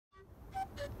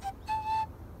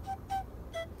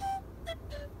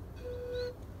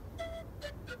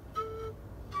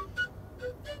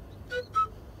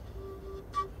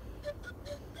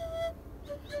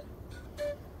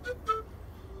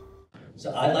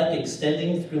So I like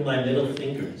extending through my middle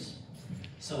fingers.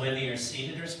 So whether you're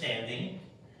seated or standing,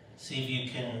 see if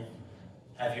you can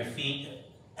have your feet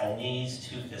and knees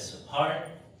 2 fists apart.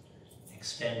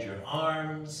 Extend your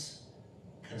arms.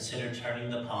 Consider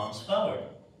turning the palms forward.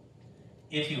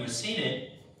 If you were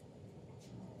seated,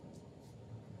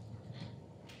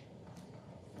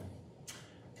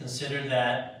 consider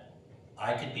that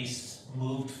I could be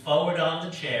moved forward on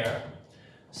the chair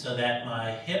so that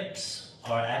my hips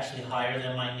are actually higher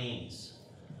than my knees.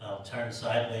 I'll turn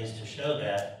sideways to show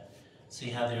that.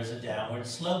 See how there's a downward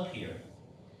slope here.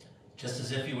 Just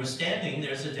as if you were standing,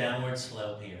 there's a downward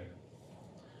slope here.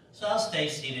 So I'll stay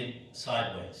seated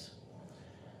sideways.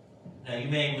 Now you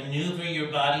may maneuver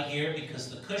your body here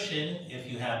because the cushion,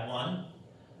 if you have one,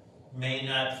 may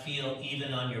not feel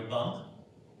even on your bump.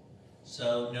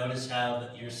 So notice how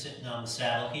you're sitting on the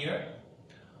saddle here,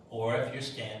 or if you're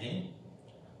standing,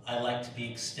 I like to be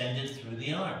extended through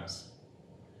the arms.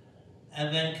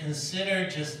 And then consider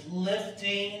just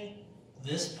lifting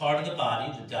this part of the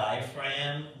body, the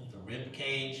diaphragm, the rib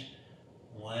cage,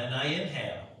 when I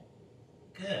inhale.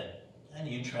 Good. And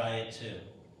you try it too.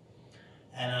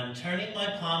 And I'm turning my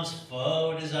palms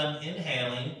forward as I'm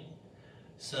inhaling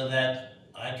so that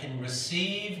I can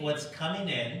receive what's coming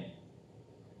in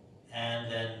and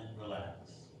then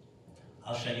relax.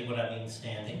 I'll show you what I mean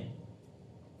standing.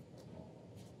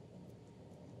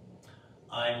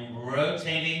 I'm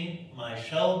rotating my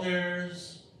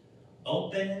shoulders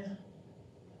open,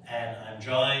 and I'm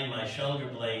drawing my shoulder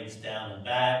blades down and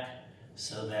back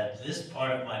so that this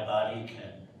part of my body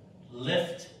can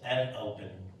lift and open.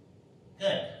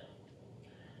 Good.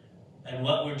 And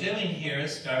what we're doing here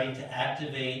is starting to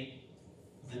activate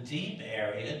the deep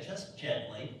area, just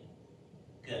gently.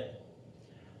 Good.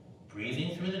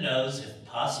 Breathing through the nose if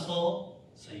possible,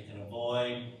 so you can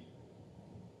avoid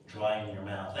drying your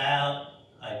mouth out,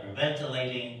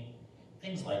 hyperventilating,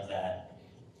 things like that.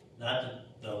 Not that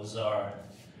those are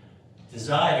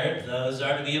desired, those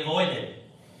are to be avoided.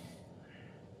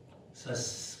 So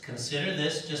consider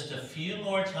this just a few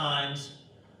more times,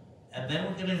 and then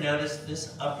we're going to notice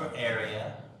this upper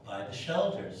area by the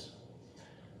shoulders.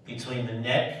 Between the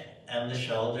neck and the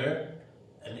shoulder,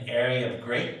 an area of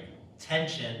great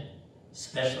tension,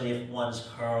 especially if one's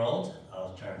curled.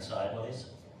 I'll turn sideways.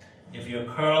 If you're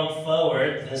curled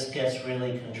forward, this gets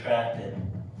really contracted.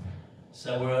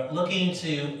 So we're looking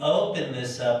to open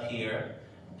this up here,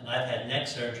 and I've had neck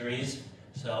surgeries,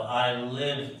 so I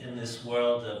live in this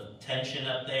world of tension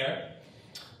up there.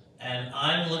 And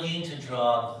I'm looking to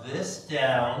draw this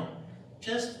down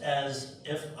just as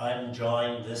if I'm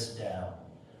drawing this down.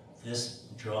 This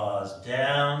draws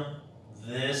down,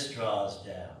 this draws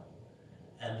down,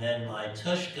 and then my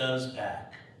tush goes back.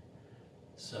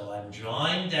 So I'm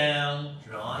drawing down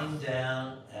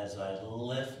as I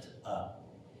lift up.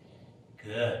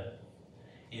 Good.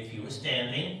 If you were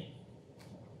standing,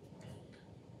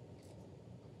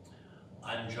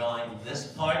 I'm drawing this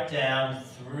part down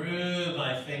through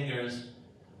my fingers,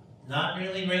 not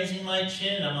really raising my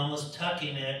chin, I'm almost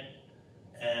tucking it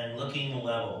and looking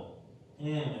level.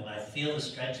 And I feel the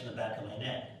stretch in the back of my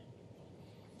neck.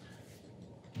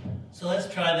 So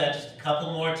let's try that just a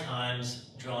couple more times,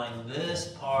 drawing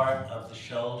this part of the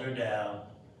shoulder down,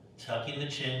 tucking the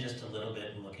chin just a little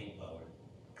bit and looking forward.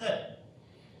 Good.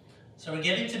 So we're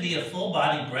getting to be a full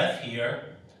body breath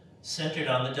here, centered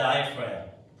on the diaphragm.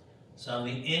 So on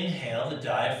the inhale, the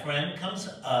diaphragm comes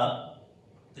up,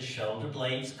 the shoulder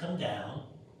blades come down,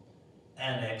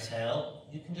 and exhale,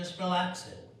 you can just relax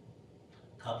it.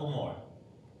 A couple more.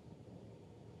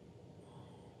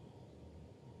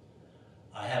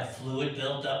 I have fluid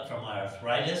built up from my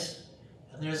arthritis,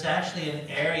 and there's actually an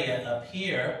area up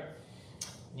here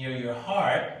near your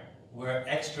heart where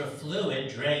extra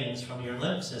fluid drains from your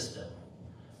lymph system.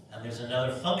 And there's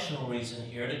another functional reason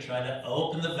here to try to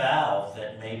open the valve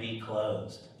that may be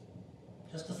closed.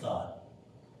 Just a thought.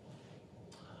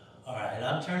 All right,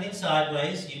 I'm turning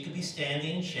sideways. You could be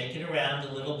standing, shake it around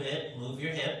a little bit, move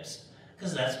your hips,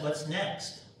 because that's what's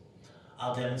next.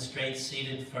 I'll demonstrate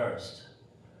seated first.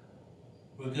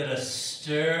 We're going to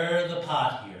stir the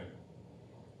pot here.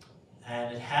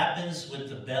 And it happens with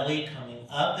the belly coming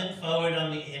up and forward on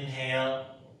the inhale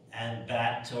and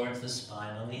back towards the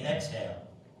spine on the exhale.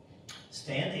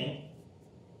 Standing,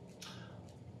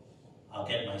 I'll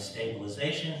get my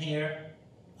stabilization here.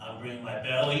 I'm bringing my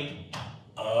belly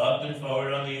up and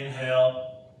forward on the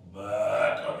inhale,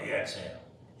 back on the exhale.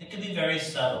 It can be very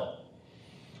subtle.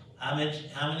 How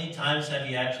many times have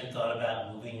you actually thought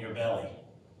about moving your belly?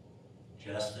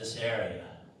 Just this area.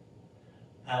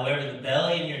 However, the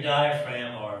belly and your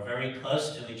diaphragm are very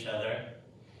close to each other,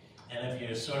 and if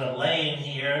you're sort of laying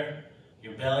here,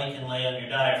 Your belly can lay on your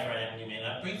diaphragm, you may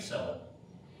not breathe so well.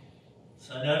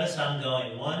 So notice I'm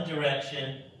going one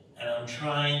direction and I'm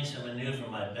trying to maneuver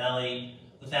my belly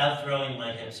without throwing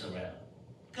my hips around.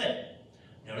 Good.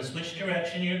 Notice which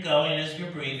direction you're going as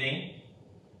you're breathing,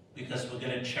 because we're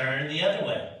going to churn the other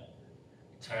way.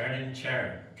 Turn and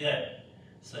churn. Good.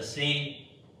 So see,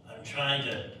 I'm trying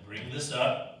to bring this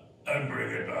up and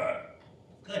bring it back.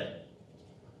 Good.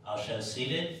 I'll show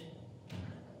seated.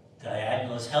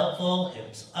 Diagonal is helpful,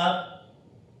 hips up.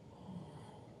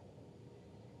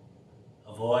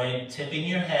 Avoid tipping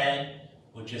your head,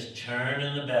 or just churn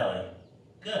in the belly.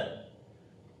 Good.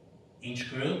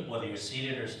 Each group, whether you're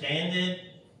seated or standing,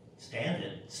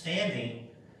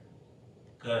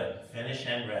 good. Finish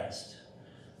and rest.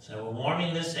 So we're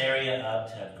warming this area up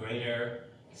to have greater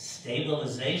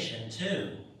stabilization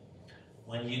too.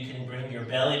 When you can bring your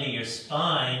belly to your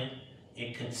spine,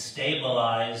 it could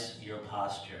stabilize your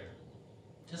posture.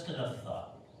 Just another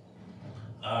thought.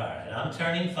 All right, I'm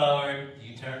turning forward.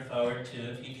 You turn forward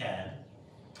too if you can.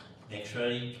 Make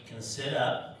sure you can sit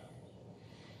up.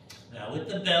 Now with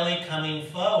the belly coming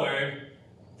forward,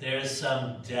 there's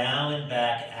some down and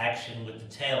back action with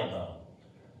the tailbone.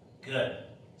 Good.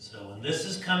 So when this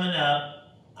is coming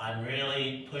up, I'm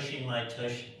really pushing my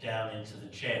tush down into the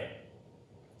chair.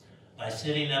 By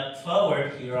sitting up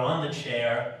forward here on the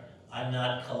chair, I'm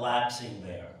not collapsing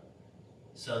there.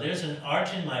 So there's an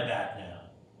arch in my back now.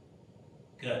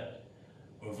 Good.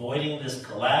 We're avoiding this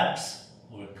collapse.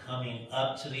 We're coming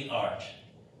up to the arch.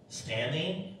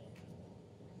 Standing.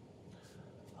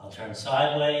 I'll turn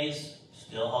sideways.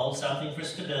 Still hold something for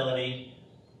stability.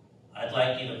 I'd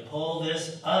like you to pull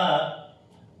this up,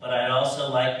 but I'd also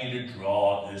like you to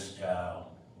draw this down.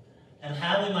 And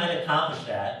how we might accomplish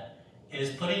that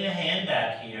is putting a hand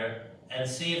back here and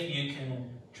see if you can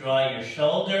draw your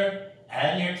shoulder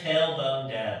and your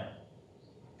tailbone down.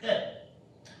 Good.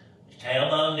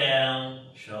 Tailbone down,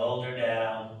 shoulder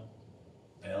down,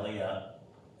 belly up,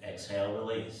 exhale,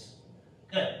 release.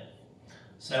 Good.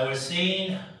 So we're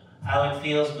seeing how it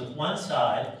feels with one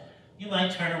side. You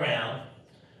might turn around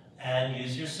and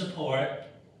use your support.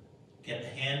 Get the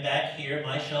hand back here.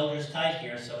 My shoulder's tight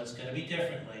here, so it's going to be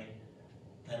differently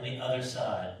than the other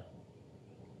side.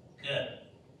 Good.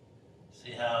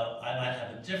 See how I might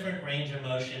have a different range of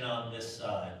motion on this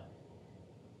side.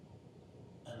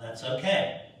 And that's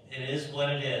okay. It is what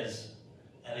it is,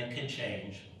 and it could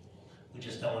change. We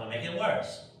just don't want to make it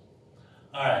worse.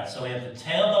 All right, so we have the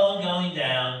tailbone going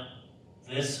down,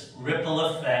 this ripple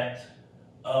effect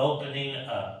opening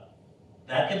up.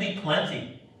 That could be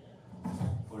plenty.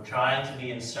 We're trying to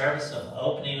be in service of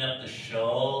opening up the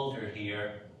shoulder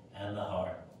here and the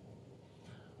heart.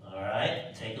 All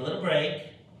right, take a little break.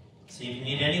 See if you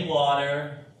need any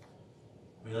water.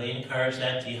 Really encourage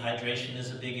that. Dehydration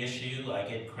is a big issue. I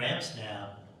get cramps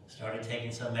now. Started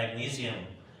taking some magnesium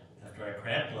after I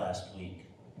cramped last week.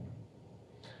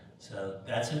 So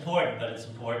that's important, but it's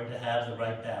important to have the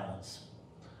right balance.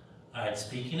 All right,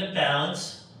 speaking of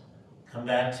balance, come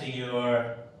back to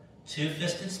your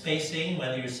two-fisted spacing,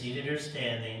 whether you're seated or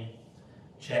standing.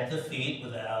 Check the feet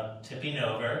without tipping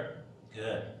over.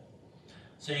 Good.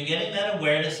 So you're getting that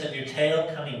awareness of your tail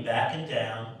coming back and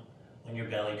down when your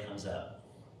belly comes up.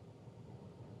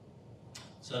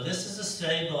 So this is a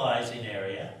stabilizing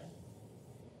area.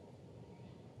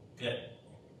 Good.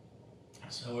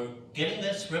 So we're getting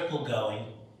this ripple going.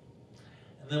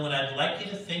 And then what I'd like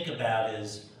you to think about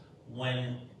is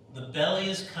when the belly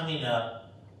is coming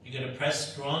up, you're going to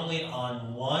press strongly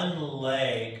on one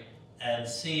leg and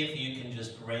see if you can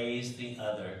just raise the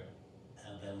other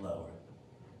and then lower.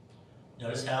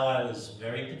 Notice how I was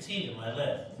very petite in my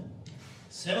lift.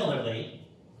 Similarly,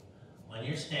 when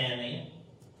you're standing,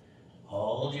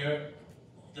 hold your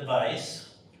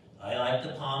device. I like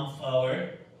the palm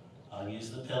forward. I'll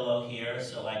use the pillow here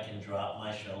so I can drop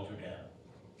my shoulder down.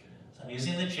 So I'm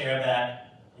using the chair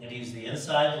back. I'm going to use the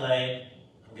inside leg.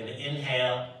 I'm going to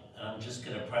inhale, and I'm just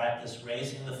going to practice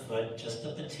raising the foot just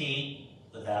a petite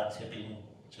without tipping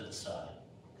to the side.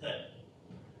 Good.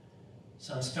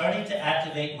 So I'm starting to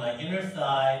activate my inner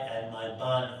thigh and my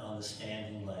bun on the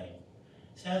standing leg.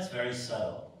 Sounds very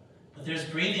subtle, but there's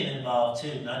breathing involved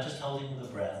too, not just holding the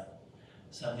breath.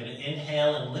 So I'm going to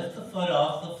inhale and lift the foot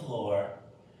off the floor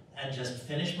and just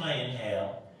finish my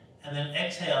inhale. And then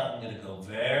exhale, I'm going to go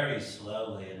very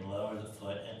slowly and lower the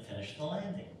foot and finish the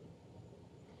landing.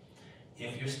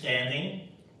 If you're standing,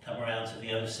 come around to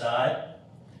the other side.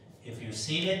 If you're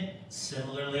seated,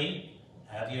 similarly,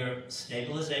 have your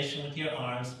stabilization with your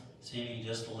arms so you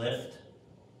just lift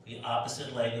the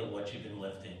opposite leg of what you've been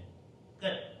lifting.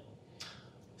 Good.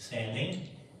 Standing,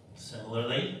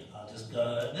 similarly, I'll just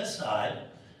go to this side.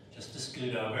 just to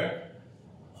scoot over.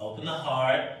 Open the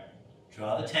heart,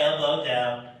 draw the tailbone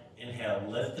down, inhale,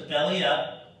 lift the belly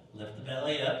up,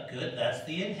 good, that's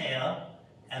the inhale,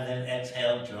 and then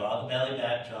exhale, draw the belly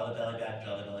back, draw the belly back,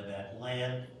 draw the belly back,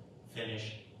 land,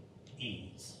 finish,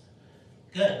 ease.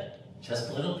 Good, just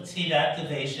a little petite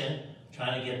activation,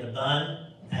 trying to get the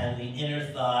bun and the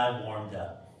inner thigh warmed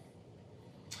up.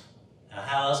 Now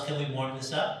how else can we warm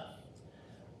this up?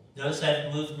 Notice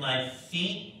I've moved my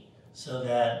feet so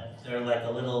that they're like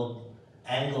a little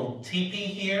angled teepee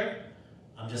here.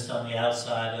 I'm just on the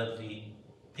outside of the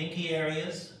pinky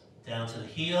areas, down to the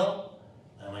heel,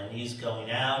 and my knees going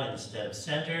out instead of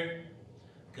centered.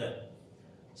 Good.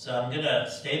 So I'm going to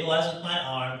stabilize with my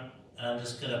arm, and I'm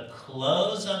just going to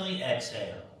close on the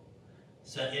exhale.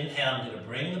 So inhale, I'm going to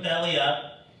bring the belly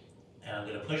up, and I'm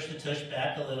going to push the tush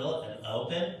back a little and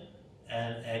open,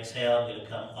 and exhale, I'm going to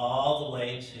come all the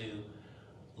way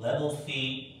to level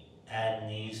feet and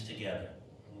knees together.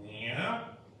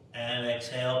 And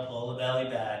exhale, pull the belly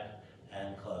back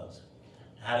and close.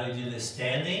 How do we do this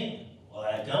standing? Well,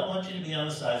 I don't want you to be on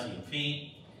the sides of your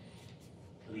feet,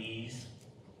 please.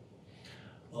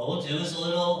 What we'll do is a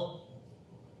little,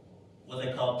 what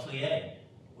they call plie.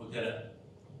 We're gonna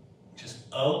just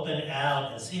open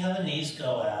out and see how the knees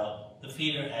go out. The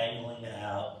feet are angling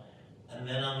out. And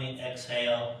then on the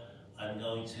exhale, I'm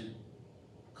going to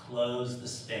close the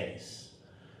space.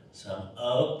 So I'm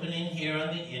opening here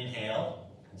on the inhale,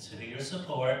 consider your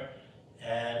support,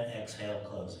 and exhale,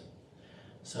 closing.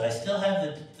 So I still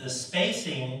have the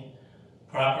spacing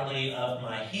properly of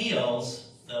my heels,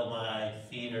 though my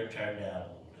feet are turned out a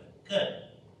little bit. Good.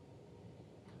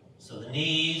 So the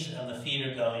knees and the feet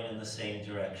are going in the same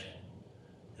direction.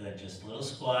 Good, just a little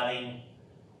squatting.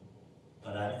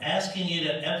 But I'm asking you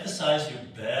to emphasize your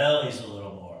bellies a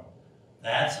little more.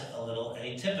 That's a little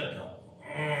atypical.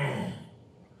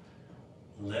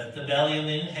 Lift the belly in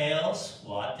the inhale,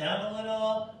 squat down a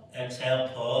little, exhale,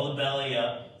 pull the belly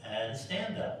up and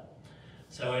stand up.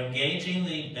 So we're engaging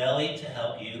the belly to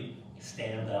help you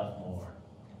stand up more.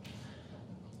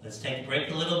 Let's take a break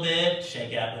a little bit,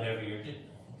 shake out whatever your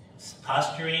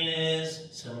posturing is,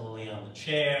 similarly on the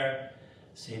chair.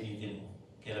 See if you can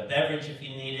get a beverage if you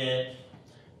need it,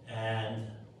 and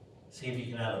see if you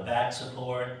can have a back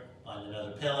support, find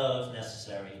another pillow if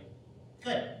necessary.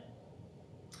 Good.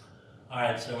 All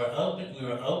right, so we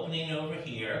were opening over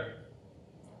here,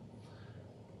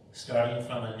 starting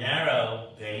from a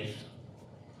narrow base.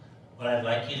 What I'd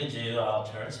like you to do, I'll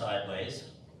turn sideways,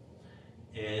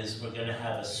 is we're going to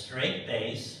have a straight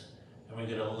base, and we're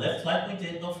going to lift like we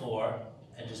did before,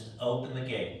 and just open the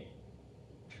gate.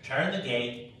 Turn the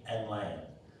gate and land.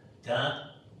 Dun,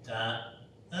 dun,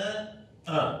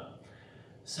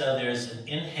 So there's an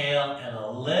inhale and a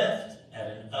lift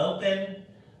and an open.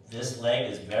 This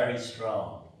leg is very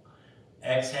strong.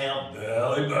 Exhale,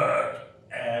 belly back,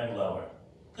 and lower.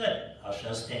 Good. I'll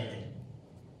show standing.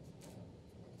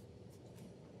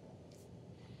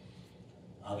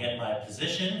 I'll get my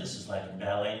position. This is like in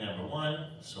ballet number 1,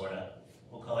 sort of.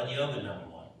 We'll call it yoga number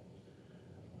 1.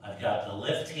 I've got the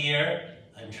lift here.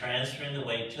 I'm transferring the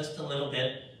weight just a little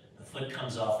bit. The foot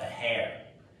comes off a hair.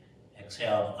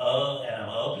 Exhale, and I'm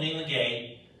opening the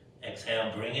gate.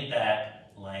 Exhale, bring it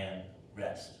back, land,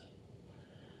 rest.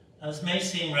 Now this may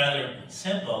seem rather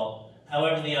simple,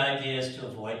 however the idea is to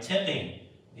avoid tipping.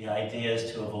 The idea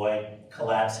is to avoid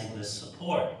collapsing this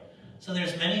support. So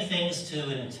there's many things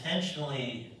to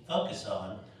intentionally focus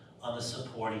on the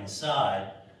supporting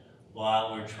side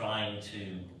while we're trying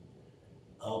to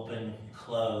open,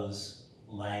 close,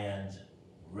 land,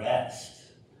 rest.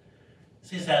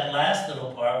 See, it's that last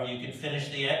little part where you can finish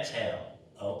the exhale.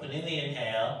 Opening the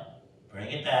inhale,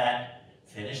 bring it back,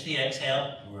 finish the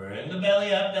exhale, bring the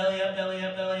belly up, belly up, belly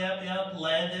up, belly up,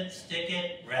 land it, stick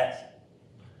it, rest.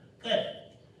 Good.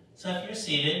 So if you're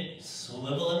seated,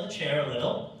 swivel in the chair a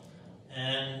little,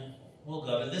 and we'll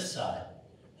go to this side.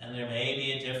 And there may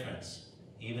be a difference,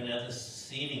 even at the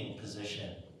seating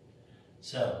position.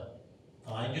 So,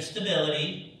 find your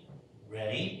stability.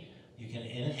 Ready? You can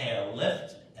inhale,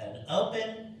 lift, and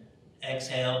open.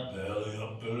 Exhale, belly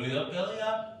up, belly up, belly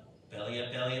up. Belly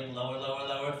up, lower, lower,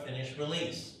 lower, finish,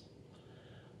 release.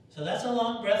 So that's a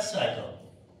long breath cycle.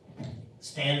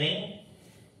 Standing,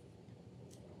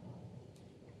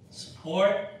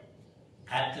 support,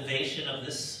 activation of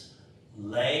this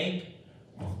leg,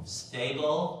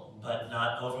 stable, but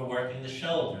not overworking the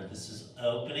shoulder. This is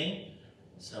opening.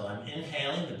 So I'm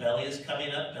inhaling, the belly is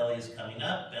coming up, belly is coming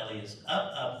up, belly is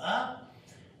up, up, up.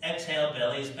 Exhale,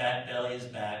 belly is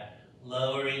back.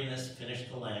 Lowering this, finish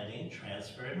the landing,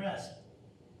 transfer and rest.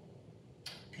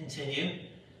 Continue.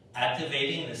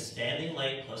 activating the standing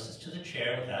leg closest to the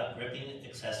chair without gripping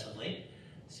excessively.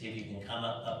 See if you can come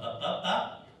up, up, up, up,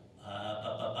 up, up,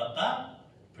 up, up, up, up.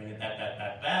 Bring it back, back,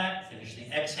 back, back. Finish the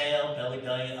exhale, belly,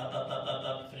 belly, up, up, up, up,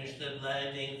 up. Finish the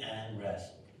landing and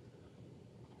rest.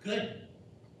 Good.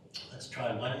 Let's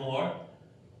try one more.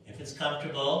 If it's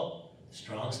comfortable,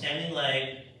 strong standing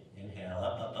leg. Inhale,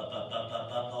 up, up, up, up, up,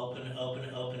 up, up. Open,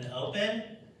 open, open, open.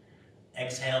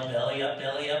 Exhale, belly up,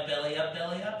 belly up, belly up,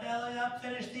 belly up, belly up.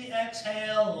 Finish the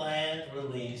exhale, land,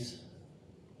 release.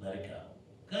 Let it go.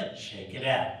 Good. Shake it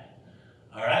out.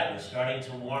 All right, we're starting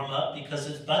to warm up because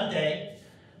it's Bun Day.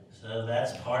 So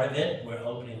that's part of it. We're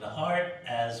opening the heart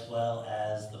as well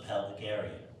as the pelvic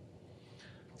area.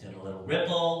 Did a little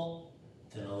ripple,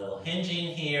 did a little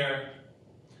hinging here.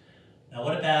 Now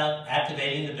what about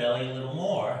activating the belly a little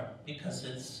more because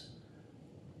it's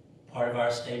part of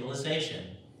our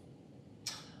stabilization?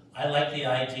 I like the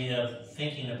idea of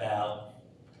thinking about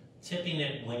tipping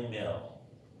it windmill.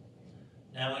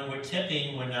 Now when we're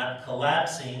tipping, we're not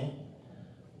collapsing,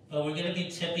 but we're going to be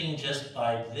tipping just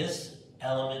by this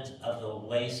element of the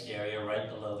waist area right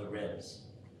below the ribs.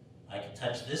 I can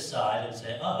touch this side and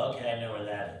say, oh, okay, I know where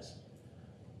that is.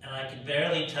 And I can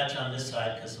barely touch on this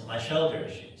side because of my shoulder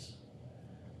issues.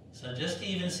 So just to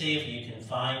even see if you can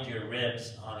find your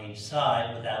ribs on each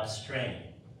side without strain.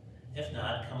 If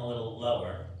not, come a little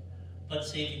lower, but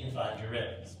see if you can find your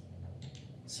ribs.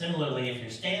 Similarly, if you're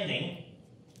standing,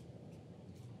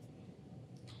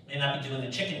 may not be doing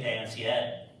the chicken dance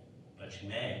yet, but you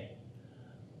may.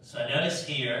 So notice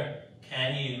here,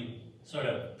 can you sort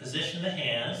of position the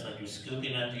hands like you're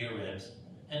scooping under your ribs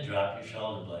and drop your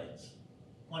shoulder blades.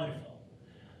 Wonderful.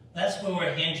 That's where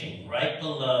we're hinging, right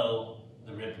below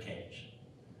the rib cage.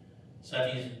 So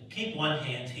if you keep one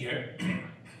hand here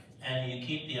and you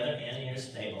keep the other hand in your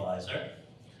stabilizer,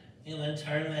 you then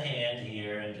turn the hand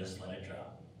here and just let it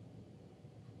drop.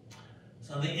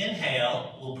 So the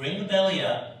inhale will bring the belly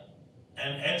up,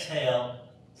 and exhale,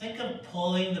 think of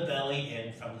pulling the belly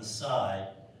in from the side.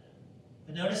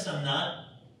 But notice I'm not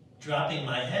dropping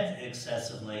my head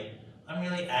excessively. I'm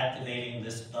really activating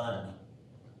this bun.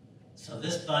 So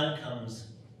this bun comes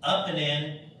up and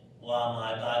in while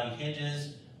my body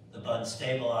hinges, the bun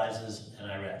stabilizes,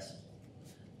 and I rest.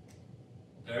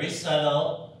 Very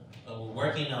subtle, but we're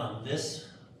working on this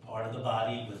part of the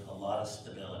body with a lot of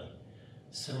stability.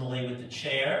 Similarly with the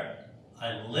chair,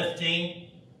 I'm lifting,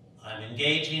 I'm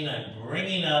engaging, I'm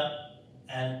bringing up,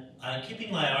 and I'm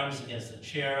keeping my arms against the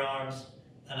chair arms,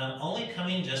 and I'm only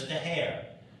coming just a hair.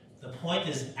 The point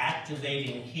is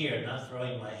activating here, not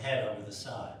throwing my head over the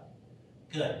side.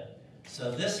 Good.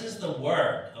 So this is the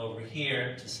work over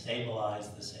here to stabilize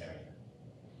this area.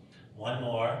 One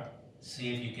more.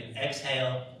 See if you can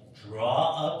exhale,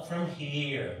 draw up from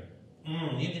here.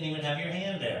 You can even have your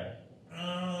hand there.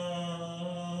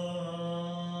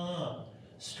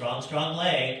 Strong, strong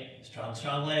leg. Strong,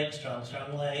 strong leg, strong,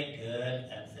 strong leg. Good,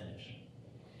 and finish.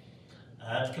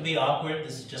 It could be awkward.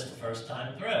 This is just the first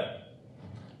time through.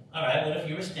 All right, what if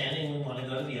you were standing and we want to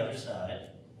go to the other side?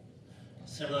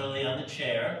 Similarly on the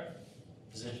chair,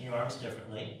 position your arms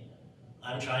differently.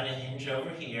 I'm trying to hinge over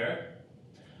here,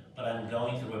 but I'm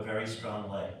going through a very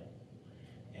strong leg.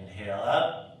 Inhale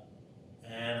up,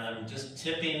 and I'm just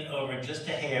tipping over just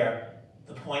a hair.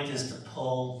 The point is to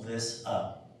pull this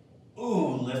up.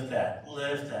 Ooh, lift that,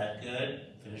 good.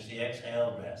 Finish the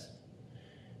exhale, rest.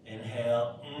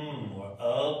 Inhale, we're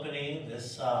opening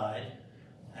this side,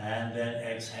 and then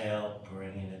exhale,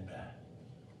 bringing it back.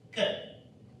 Good.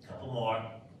 Couple more.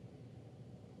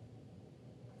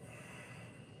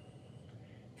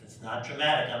 It's not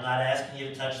dramatic. I'm not asking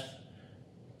you to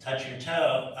touch your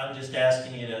toe. I'm just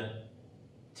asking you to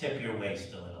tip your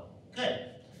waist a little.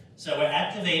 Good. So we're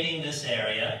activating this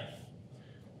area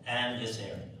and this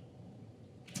area.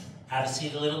 Have a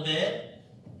seat a little bit.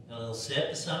 A little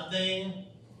sip of something.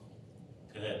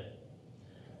 Good.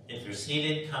 If you're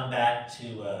seated, come back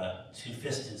to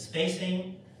two-fisted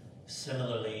spacing.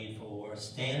 Similarly for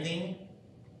standing.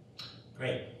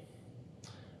 Great.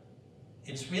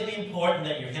 It's really important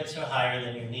that your hips are higher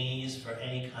than your knees for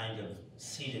any kind of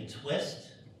seated twist.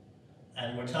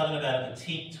 And we're talking about a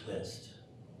petite twist.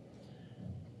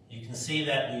 You can see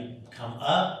that we've come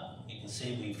up. You can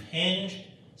see we've hinged.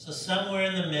 So somewhere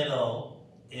in the middle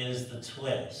is the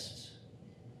twist.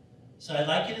 So I'd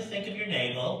like you to think of your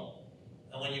navel.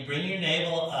 And when you bring your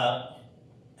navel up,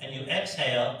 and you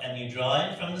exhale and you draw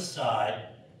in from the side,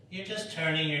 you're just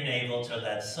turning your navel to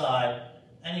that side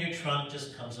and your trunk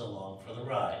just comes along for the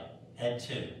ride. Head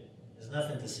too. There's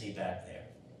nothing to see back there.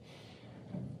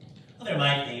 Well, there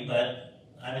might be, but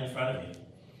I'm in front of you.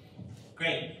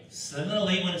 Great.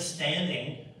 Similarly, when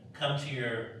standing, come to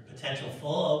your potential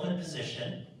full open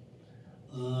position.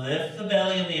 Lift the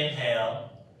belly in the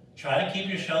inhale. Try to keep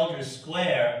your shoulders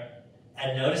square,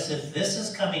 and notice if this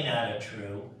is coming out of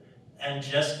true, and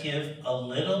just give a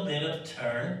little bit of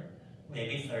turn,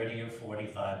 maybe 30 or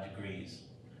 45 degrees.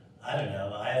 I don't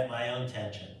know, I have my own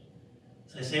tension.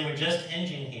 So I say we're just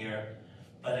hinging here,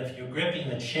 but if you're gripping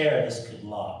the chair, this could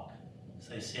lock.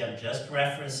 So you see I'm just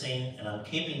referencing, and I'm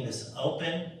keeping this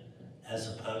open as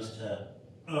opposed to,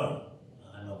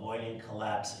 I'm avoiding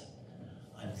collapsing.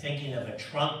 I'm thinking of a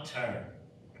trunk turn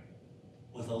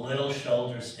with a little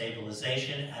shoulder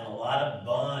stabilization and a lot of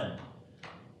bun.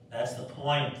 That's the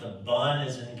point. The bun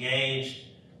is engaged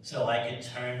so I can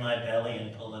turn my belly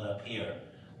and pull it up here.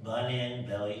 Bun in,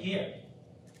 belly here.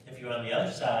 If you're on the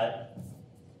other side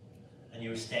and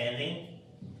you're standing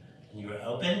and you're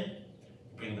open,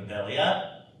 bring the belly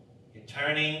up, you're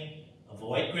turning,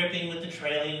 avoid gripping with the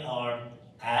trailing arm,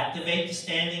 activate the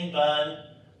standing bun,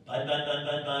 bun, bun, bun,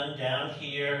 bun, bun, down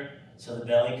here so the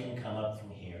belly can come up from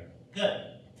here. Good.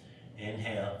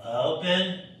 Inhale,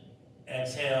 open.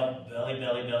 Exhale, belly,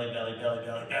 belly, belly, belly, belly,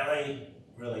 belly, belly.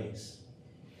 Release.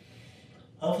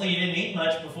 Hopefully you didn't eat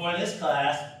much before this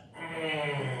class.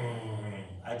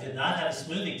 I did not have a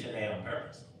smoothie today on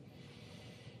purpose.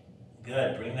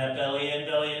 Good. Bring that belly in,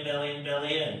 belly in, belly in,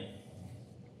 belly in.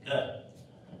 Good.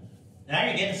 Now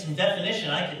you're getting some definition,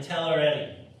 I can tell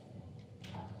already.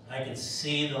 I can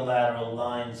see the lateral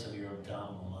lines of your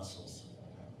abdominal muscles.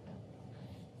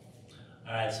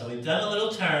 All right, so we've done a little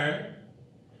turn,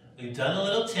 we've done a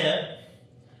little tip,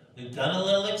 we've done a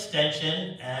little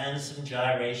extension, and some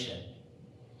gyration.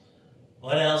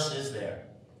 What else is there?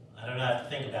 I don't have to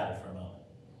think about it for a moment.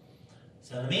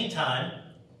 So in the meantime,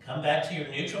 come back to your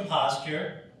neutral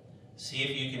posture, see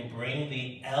if you can bring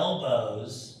the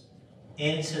elbows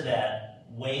into that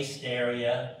waist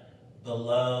area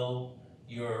below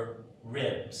your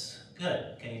ribs.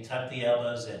 Good. Can you tuck the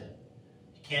elbows in?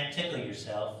 You can't tickle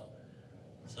yourself,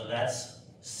 so that's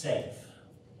safe.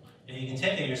 If you can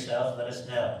tickle yourself, let us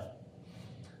know.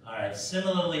 All right,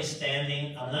 similarly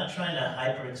standing, I'm not trying to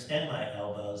hyperextend my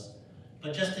elbows,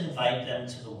 but just invite them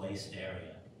to the waist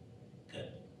area. Good.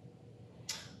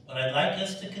 What I'd like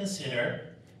us to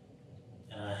consider,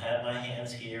 and I have my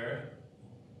hands here,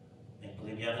 I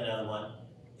believe you have another one,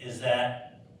 is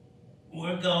that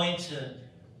we're going to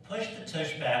push the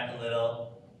tush back a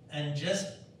little and just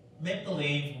make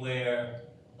believe we're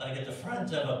like at the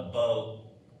front of a boat,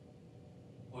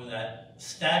 or that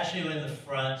statue in the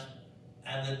front,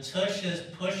 and the tush is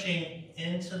pushing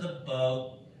into the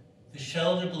boat, the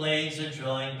shoulder blades are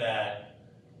drawing back,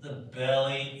 the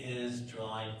belly is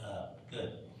drawing up.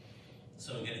 Good.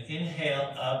 So we're going to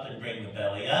inhale up and bring the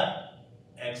belly up.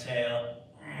 Exhale.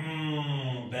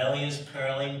 Belly is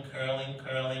curling, curling,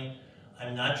 curling.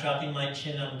 I'm not dropping my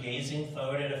chin, I'm gazing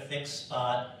forward at a fixed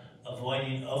spot,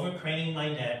 avoiding overcraning my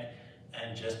neck,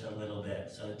 and just a little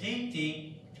bit. So deep,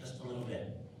 deep, just a little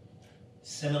bit.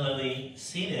 Similarly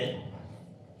seated.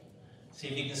 See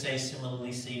if you can say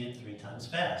similarly seated 3 times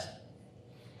fast.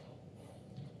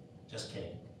 Just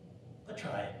kidding, but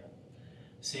try it.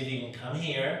 See if you can come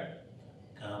here,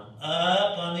 come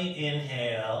up on the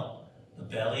inhale, the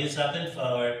belly is up and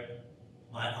forward,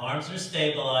 my arms are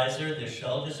stabilizer, the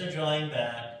shoulders are drawing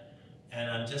back, and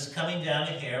I'm just coming down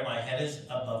a hair, my head is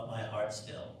above my heart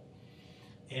still.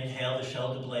 Inhale, the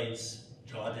shoulder blades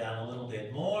draw down a little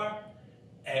bit more.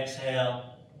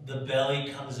 Exhale, the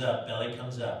belly comes up, belly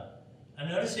comes up. Now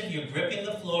notice if you're gripping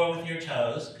the floor with your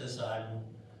toes, because I'm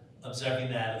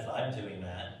observing that if I'm doing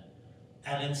that.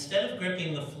 And instead of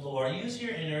gripping the floor, use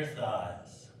your inner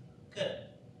thighs. Good.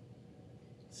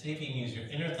 See if you can use your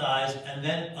inner thighs, and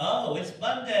then, oh, it's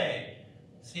bun day.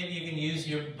 See if you can use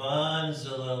your buns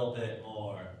a little bit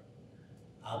more.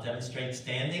 I'll demonstrate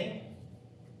standing.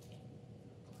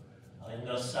 I'll even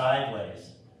go sideways.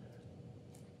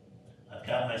 I've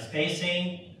got my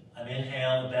spacing. I'm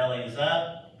inhale, the belly is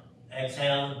up.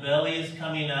 Exhale, the belly is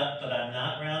coming up, but I'm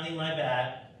not rounding my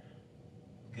back.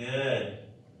 Good.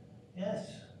 Yes.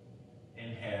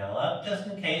 Inhale up, just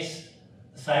in case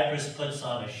the cypress puts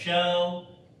on a show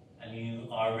and you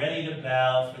are ready to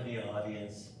bow for the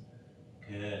audience.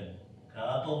 Good.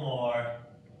 Couple more.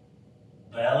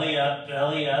 Belly up,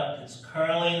 belly up. It's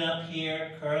curling up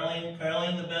here. Curling,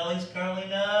 curling. The belly's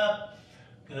curling up.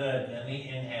 Good. Then the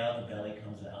inhale, the belly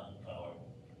comes out and forward.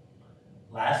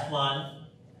 Last one.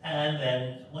 And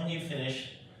then when you finish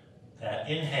that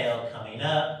inhale coming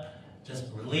up, just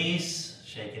release,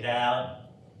 shake it out.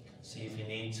 See if you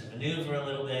need to maneuver a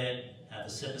little bit, have a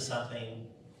sip of something,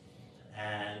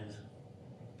 and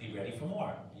be ready for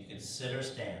more. You can sit or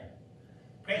stand.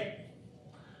 Great.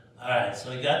 All right, so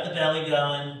we got the belly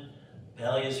going.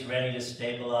 Belly is ready to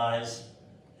stabilize,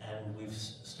 and we've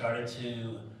started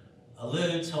to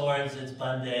allude towards its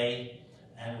bun day,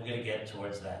 and we're going to get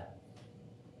towards that.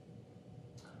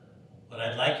 What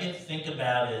I'd like you to think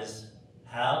about is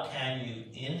how can you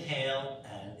inhale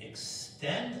and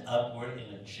extend upward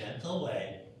in a gentle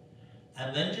way,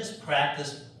 and then just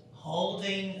practice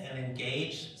holding an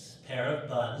engaged pair of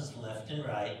buns, left and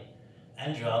right,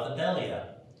 and draw the belly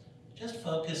up. Just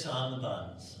focus on the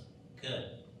buns. Good.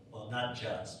 Well, not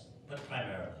just, but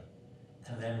primarily.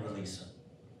 And then release them.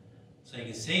 So you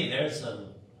can see there's some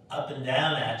up and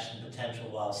down action potential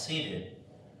while seated,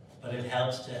 but it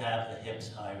helps to have the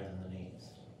hips higher than the knees.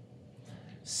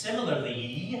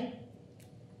 Similarly,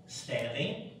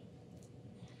 standing,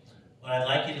 what I'd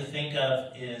like you to think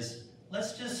of is,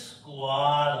 let's just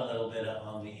squat a little bit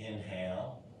on the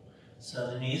inhale.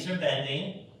 So the knees are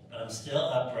bending, but I'm still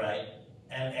upright.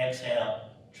 And exhale,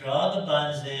 draw the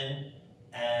buns in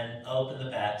and open the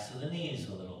backs of the knees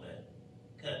a little bit.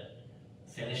 Good.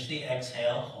 Finish the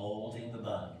exhale, holding the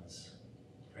buns.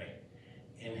 Great.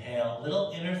 Inhale,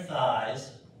 little inner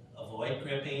thighs. Avoid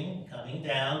gripping, coming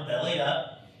down, belly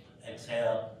up.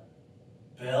 Exhale,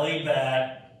 belly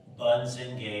back, buns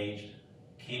engaged.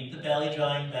 Keep the belly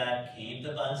drawing back, keep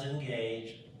the buns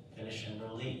engaged. Finish and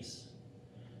release.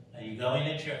 Now you're going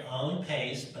at your own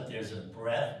pace, but there's a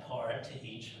breath part to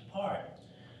each part.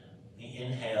 The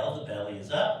inhale, the belly is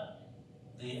up.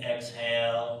 The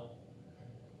exhale,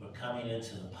 we're coming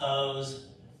into the pose.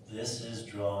 This is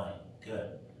drawing.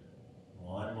 Good.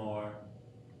 One more.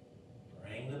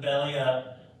 Bring the belly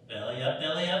up, belly up,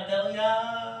 belly up, belly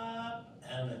up,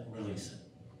 and then release it.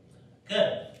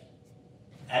 Good.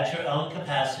 At your own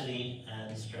capacity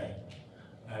and strength.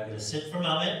 All right, we're going to sit for a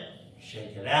moment,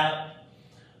 shake it out.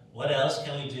 What else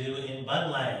can we do in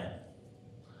Bunland?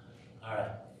 All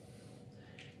right.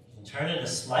 You can turn it a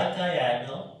slight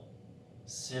diagonal,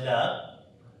 sit up,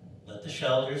 let the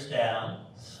shoulders down,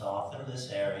 soften this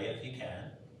area if you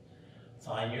can.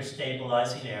 Find your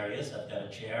stabilizing areas. I've got a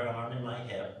chair arm in my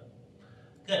hip.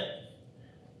 Good.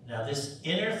 Now this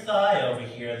inner thigh over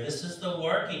here, this is the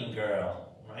working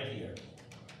girl, right here.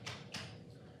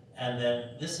 And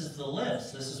then this is the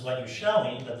lifts. This is what you're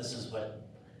showing, but this is what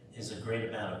is a great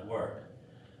amount of work.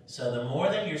 So the more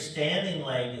that your standing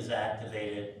leg is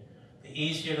activated, the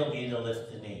easier it'll be to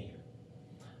lift the knee.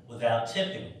 Without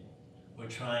tipping, we're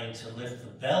trying to lift the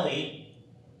belly,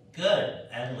 good,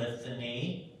 and lift the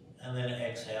knee, and then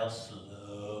exhale,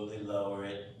 slowly lower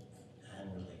it,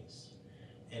 and release.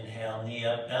 Inhale, knee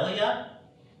up, belly up.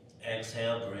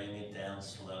 Exhale, bring it down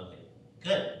slowly.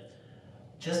 Good.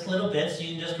 Just little bits.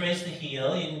 You can just raise the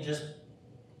heel. You can just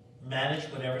manage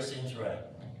whatever seems right.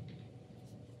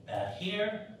 Back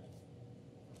here.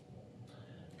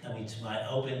 Coming to my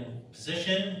open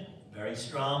position. Very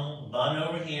strong bun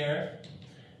over here.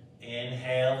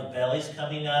 Inhale, the belly's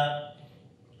coming up.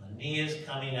 The knee is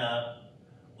coming up.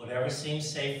 Whatever seems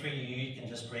safe for you, you can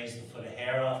just raise the foot a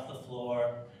hair off the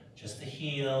floor. Just the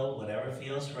heel, whatever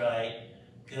feels right.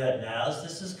 Good. Now as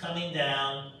this is coming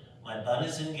down, my bun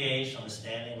is engaged on the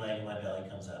standing leg and my belly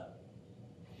comes up.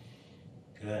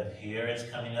 Good. Here it's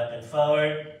coming up and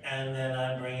forward, and then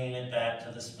I'm bringing it back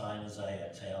to the spine as I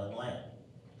exhale and land.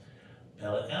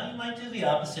 Belly. Now you might do the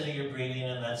opposite of your breathing,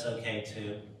 and that's okay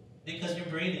too, because you're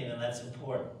breathing and that's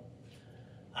important.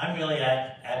 I'm really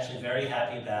actually very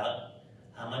happy about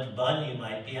how much bun you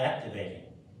might be activating.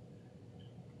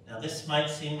 Now this might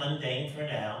seem mundane for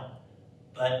now,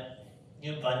 but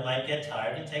your bun might get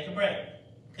tired and take a break.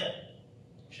 Good.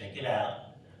 Shake it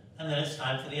out. And then it's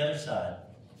time for the other side.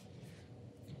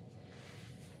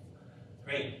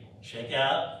 Great. Shake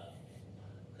out,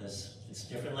 because it's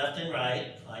different left and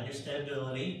right. Find your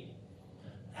stability.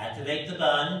 Activate the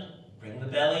bun. Bring the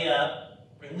belly up.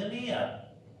 Bring the knee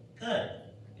up. Good.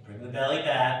 Bring the belly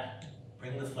back.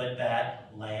 Bring the foot back.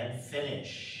 Land,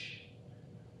 finish.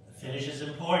 The finish is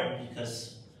important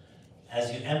because as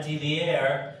you empty the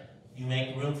air, you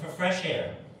make room for fresh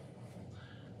air.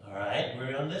 All right,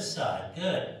 we're on this side.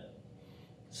 Good.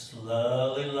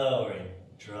 Slowly lowering,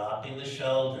 dropping the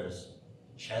shoulders,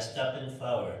 chest up and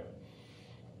forward,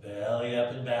 belly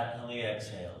up and back on the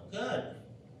exhale. Good.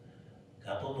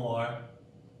 Couple more.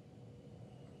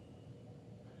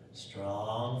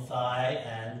 Strong thigh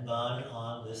and bun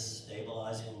on this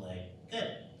stabilizing leg.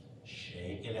 Good.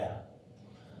 Shake it out.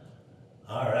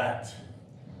 All right.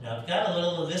 Now I've got a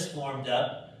little of this warmed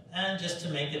up, and just to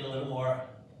make it a little more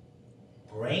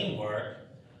brain work,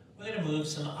 we're going to move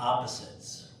some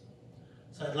opposites.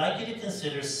 So I'd like you to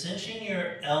consider cinching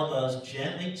your elbows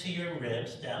gently to your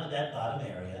ribs, down to that bottom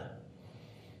area.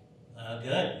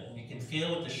 Good. You can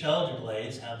feel with the shoulder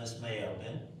blades how this may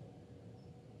open.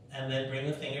 and then bring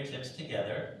the fingertips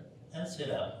together and sit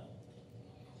up.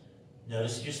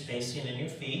 Notice your spacing in your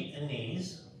feet and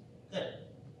knees. Good.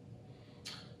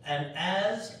 And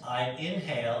as I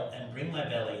inhale and bring my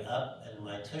belly up and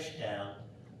my tush down,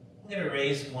 I'm going to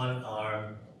raise one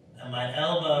arm, and my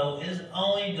elbow is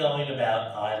only going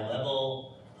about eye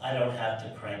level. I don't have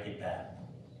to crank it back.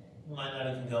 It might not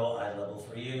even go eye level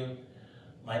for you.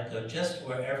 Might go just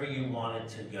wherever you want it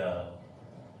to go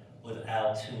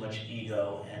without too much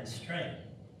ego and strain.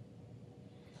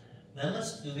 Then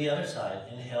let's do the other side.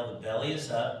 Inhale, the belly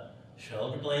is up,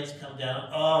 shoulder blades come down.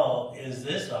 Oh, is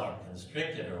this arm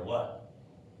constricted or what?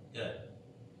 Good.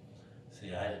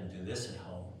 See, I didn't do this at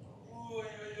home.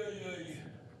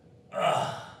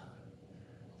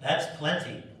 That's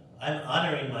plenty. I'm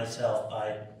honoring myself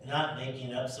by not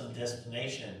making up some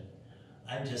destination.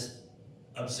 I'm just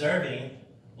observing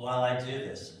while I do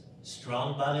this.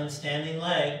 Strong bun and standing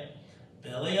leg,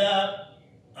 belly up.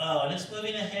 Oh, and it's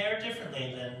moving a hair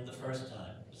differently than the first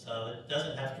time, so it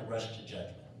doesn't have to rush to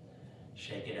judgment.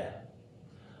 Shake it out.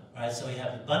 All right, so we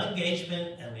have the bun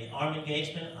engagement and the arm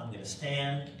engagement. I'm going to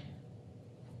stand.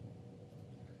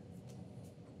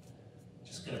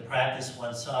 Just going to practice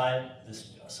one side. This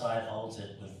side holds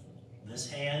it with this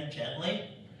hand gently.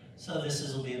 So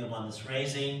this will be the one that's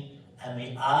raising, and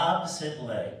the opposite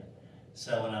leg.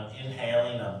 So when I'm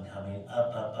inhaling, I'm coming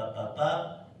up, up, up, up,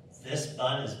 up. This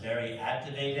bun is very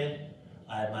activated.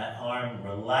 I have my arm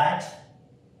relaxed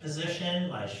position.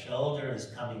 My shoulder is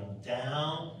coming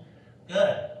down.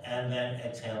 Good. And then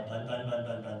exhale. Bun, bun, bun,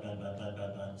 bun, bun, bun, bun, bun,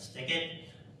 bun, bun. Stick it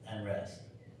and rest.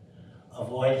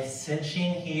 Avoid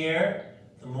cinching here.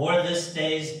 The more this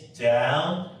stays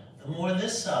down, the more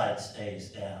this side stays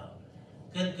down.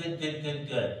 Good, good, good, good,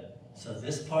 good. So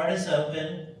this part is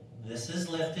open. This is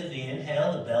lifted. The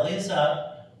inhale, the belly is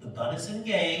up. The bun is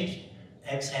engaged.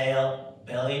 Exhale,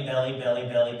 belly, belly, belly,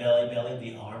 belly, belly, belly.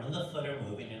 The arm and the foot are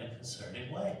moving in a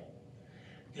concerted way.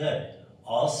 Good.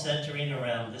 All centering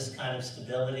around this kind of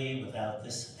stability without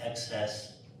this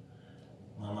excess.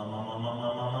 Mama, mama,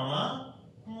 mama, mama, mama.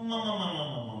 Mama, mama,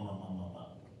 mama, mama, mama.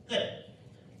 Good.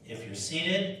 If you're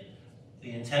seated,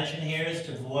 the intention here is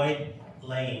to avoid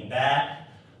laying back.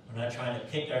 We're not trying to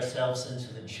kick ourselves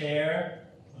into the chair.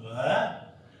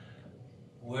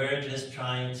 We're just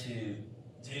trying to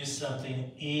do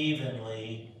something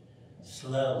evenly,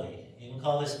 slowly. You can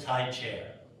call this tight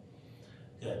chair.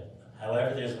 Good.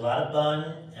 However, there's a lot of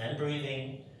bun and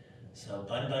breathing. So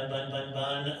bun, bun, bun, bun,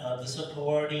 bun of the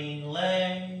supporting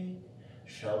leg.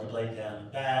 Shoulder blade down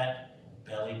and back.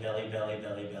 Belly, belly, belly,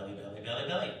 belly, belly, belly, belly,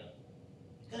 belly.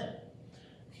 Good.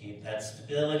 Keep that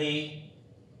stability.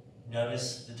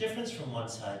 Notice the difference from one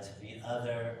side to the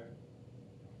other.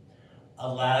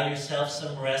 Allow yourself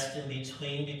some rest in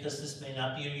between because this may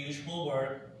not be your usual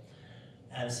work.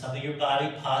 And some of your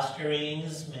body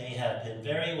posturings may have been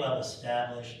very well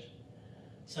established.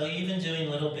 So even doing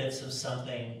little bits of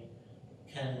something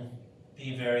can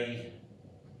be very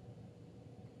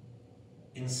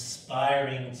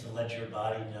inspiring to let your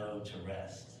body know to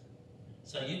rest.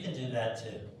 So you can do that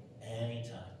too,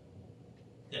 anytime.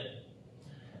 Good.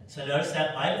 So notice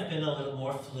that might have been a little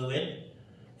more fluid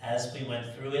as we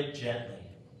went through it gently.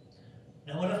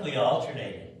 Now what if we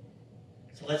alternated?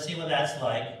 So let's see what that's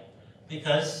like,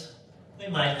 because we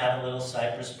might have a little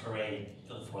Cypress parade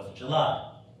for the 4th of July.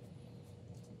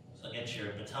 So get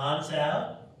your batons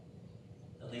out,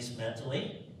 at least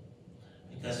mentally,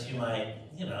 because you might,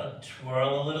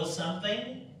 twirl a little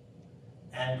something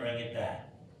and bring it back.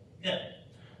 Good.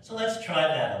 So let's try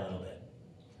that a little bit.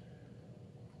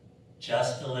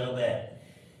 Just a little bit.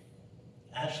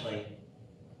 Actually,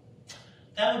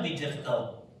 that would be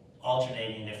difficult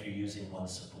alternating if you're using one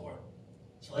support.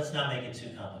 So let's not make it too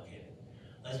complicated.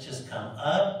 Let's just come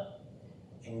up,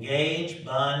 engage,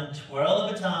 bun, twirl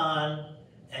the baton,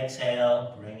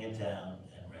 exhale, bring it down,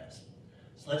 and rest.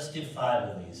 So let's do 5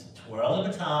 of these. Twirl the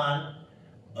baton,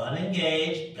 bun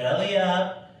engaged, belly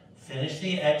up, finish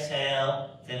the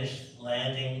exhale, finish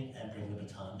landing, and bring the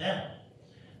baton down.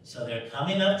 So they're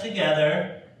coming up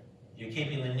together. You're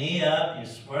keeping the knee up, you're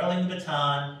swirling the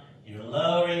baton, you're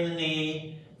lowering the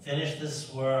knee, finish the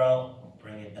swirl,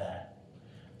 bring it back.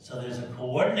 So there's a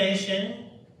coordination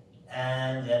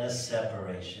and then a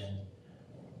separation,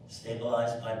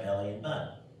 stabilized by belly and bun.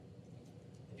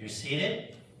 If you're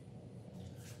seated,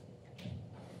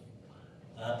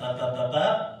 up, up, up, up,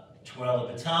 up, twirl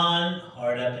the baton,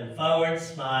 heart up and forward,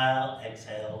 smile,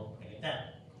 exhale, bring it down.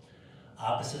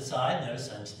 Opposite side,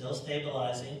 notice I'm still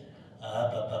stabilizing,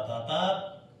 up, up, up, up,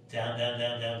 up, down, down,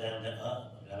 down, down, down, down,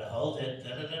 up, gotta hold it, da,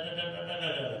 da, da, da, da, da, da,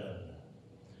 da, da, da.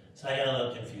 So I got a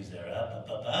little confused there, up, up,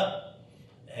 up, up,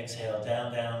 Exhale,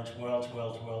 down, down, twirl,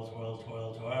 twirl, twirl, twirl,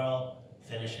 twirl, twirl,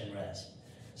 finish and rest.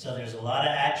 So there's a lot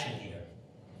of action here.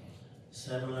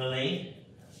 Similarly,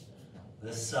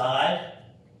 this side,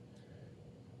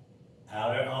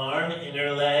 outer arm,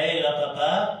 inner leg, up, up,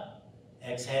 up.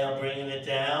 Exhale, bringing it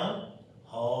down,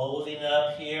 holding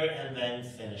up here, and then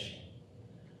finishing.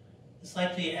 It's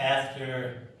like the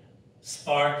after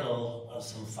sparkle of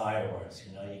some fireworks,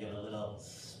 you know, you get a little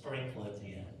sprinkle at the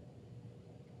end.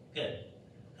 Good.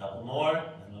 Couple more.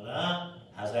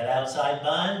 How's that outside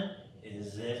bun?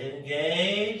 Is it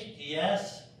engaged?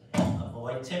 Yes.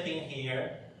 Avoid tipping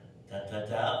here. Da, da,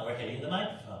 da, or hitting the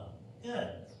microphone. Good.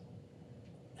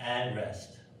 And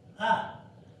rest.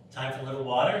 Time for a little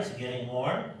water. It's getting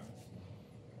warm.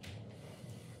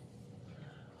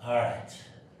 All right.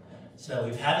 So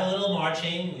we've had a little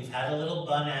marching. We've had a little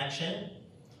bun action.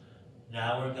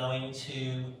 Now we're going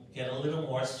to get a little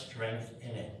more strength in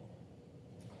it.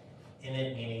 In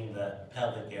it meaning the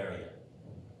pelvic area.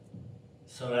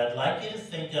 So what I'd like you to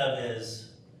think of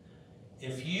is,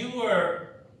 if you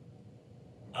were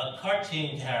a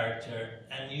cartoon character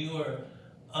and you were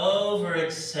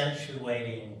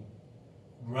over-accentuating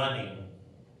running,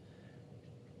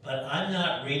 but I'm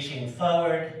not reaching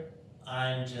forward,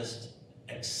 I'm just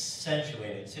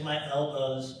accentuating. See, my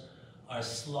elbows are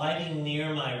sliding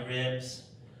near my ribs,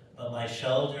 but my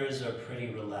shoulders are pretty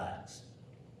relaxed.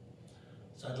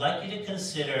 So I'd like you to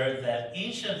consider that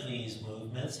each of these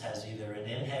movements has either an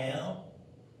inhale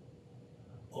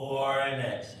or an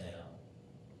exhale.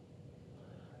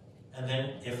 And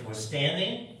then if we're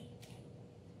standing,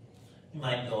 you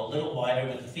might go a little wider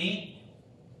with the feet.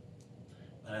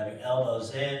 You might have your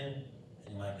elbows in,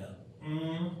 and you might go,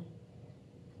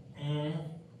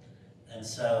 And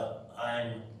so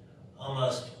I'm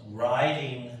almost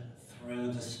riding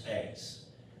through the space,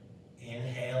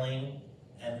 inhaling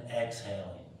and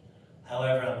exhaling.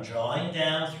 However, I'm drawing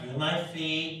down through my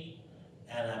feet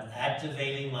and I'm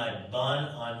activating my bun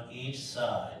on each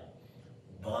side.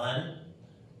 Bun,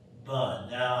 bun.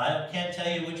 Now, I can't tell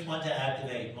you which one to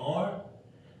activate more,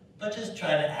 but just try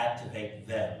to activate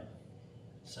them.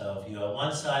 So if you go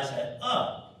one side, say,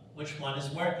 oh, which one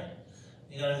is working?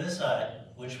 You go to this side,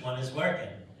 which one is working?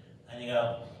 And you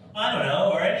go, I don't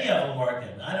know, or any of them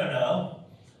working? I don't know.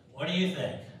 What do you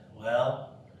think? Well,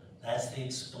 that's the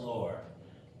explore.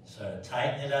 So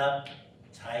tighten it up,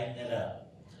 tighten it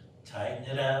up, tighten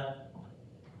it up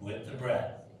with the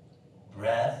breath.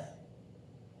 Breath,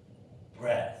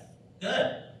 breath.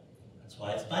 Good. That's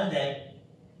why it's Bun Day.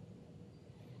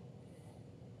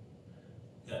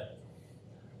 Good.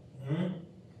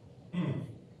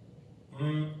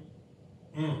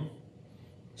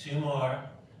 Two more.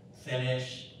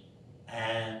 Finish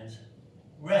and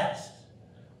rest.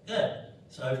 Good.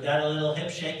 So we've got a little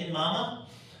hip shaking mama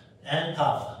and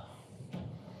papa.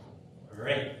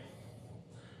 Great.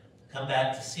 Come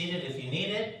back to seated if you need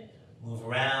it. Move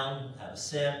around, have a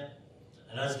sip.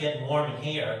 I know it's getting warm in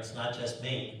here, it's not just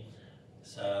me.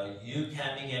 So you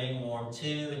can be getting warm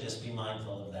too, and just be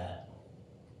mindful of that.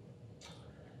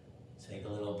 Take a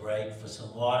little break for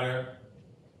some water.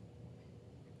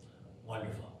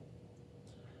 Wonderful.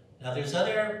 Now there's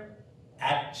other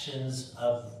actions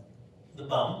of the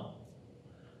bum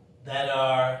that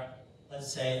are,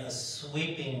 let's say, a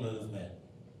sweeping movement.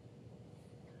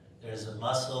 There's the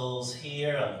muscles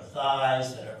here on the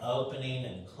thighs that are opening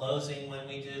and closing when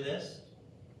we do this.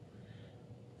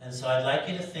 And so I'd like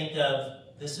you to think of,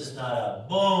 this is not a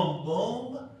boom,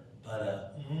 boom, but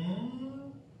a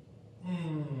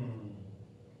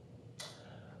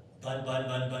Bun, bun,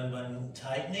 bun, bun, bun,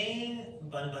 tightening,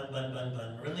 bun, bun, bun, bun,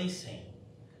 bun, releasing.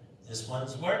 This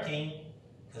one's working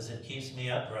because it keeps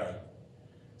me upright.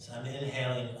 So I'm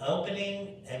inhaling,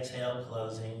 opening, exhale,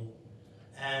 closing,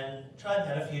 and try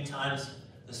that a few times.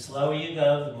 The slower you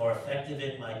go, the more effective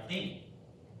it might be.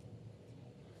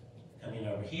 Coming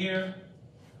over here,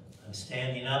 I'm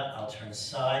standing up, I'll turn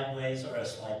sideways or a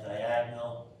slight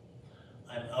diagonal.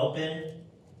 I'm open,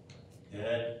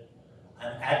 good.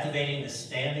 I'm activating the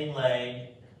standing leg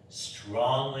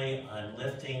strongly, I'm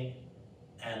lifting,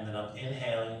 and then I'm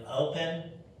inhaling,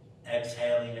 open,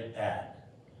 exhaling it back.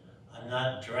 I'm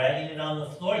not dragging it on the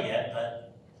floor yet,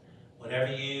 but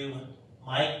whatever you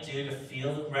might do to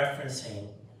feel the referencing,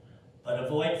 but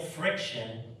avoid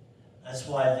friction. That's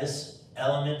why this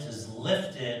element is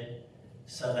lifted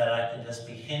so that I can just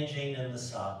be hinging in the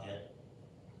socket.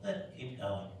 Keep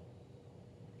going.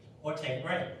 Or take a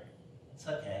break. It's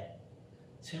okay.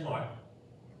 2 more.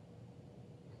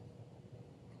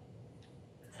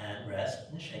 And rest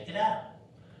and shake it out.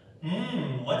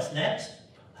 What's next?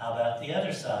 How about the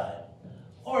other side?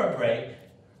 Or a break,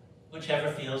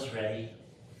 whichever feels ready.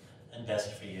 and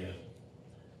best for you.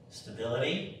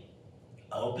 Stability,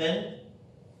 open,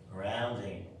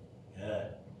 grounding.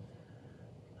 Good.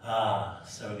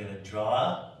 So we're going to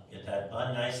draw, get that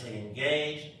bun nicely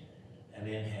engaged, and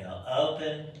inhale,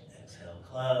 open, exhale,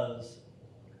 close.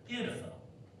 Beautiful.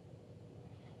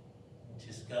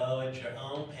 Just go at your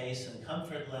own pace and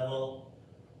comfort level.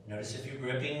 Notice if you're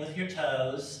gripping with your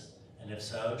toes, and if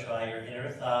so, try your inner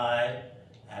thigh.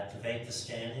 Activate the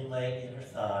standing leg, inner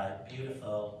thigh.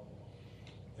 Beautiful.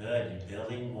 Good, you're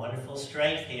building wonderful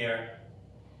strength here.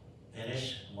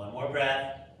 Finish, one more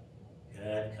breath.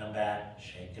 Good, come back,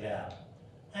 shake it out.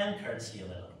 And curtsy a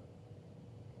little.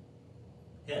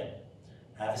 Good.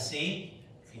 Have a seat.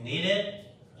 If you need it,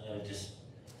 I'm going to just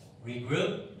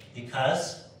regroup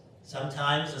because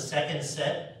sometimes a second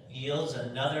set yields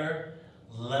another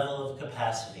level of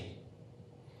capacity.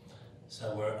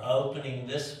 So we're opening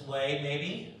this way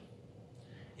maybe.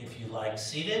 If you like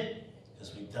seated,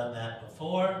 because we've done that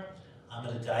before, I'm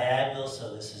going to diagonal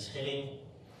so this is hitting.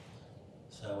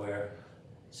 So we're,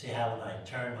 see how when I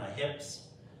turn my hips,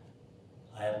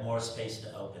 I have more space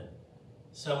to open.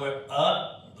 So we're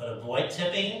up, but avoid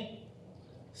tipping,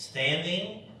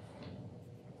 standing.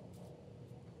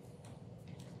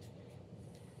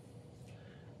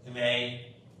 We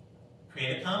may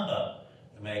create a combo.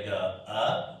 We may go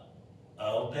up,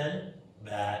 open,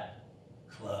 back,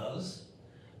 close.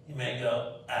 You may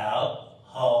go out,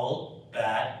 hold,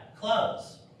 back,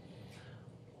 close.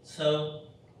 So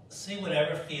see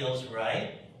whatever feels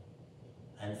right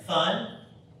and fun.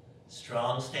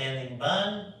 Strong standing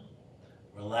bun,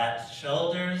 relaxed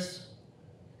shoulders,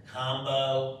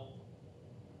 combo,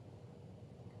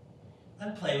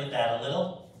 and play with that a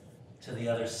little. To the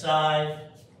other side.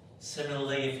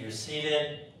 Similarly, if you're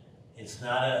seated, it's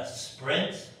not a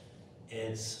sprint,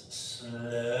 it's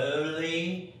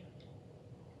slowly,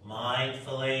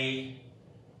 mindfully,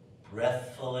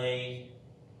 breathfully,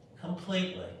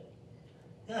 completely.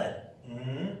 Good.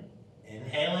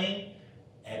 Inhaling,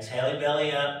 exhaling,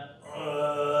 belly up.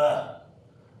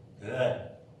 Good.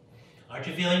 Aren't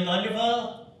you feeling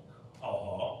wonderful?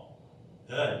 Oh,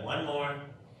 good. One more.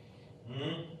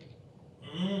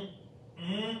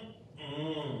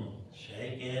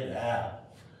 Shake it out.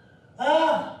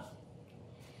 All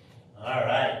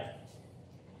right.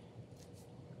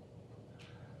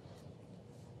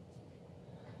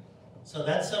 So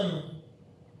that's some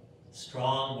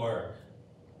strong work.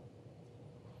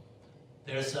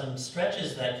 There's some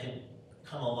stretches that can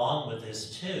come along with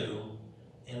this too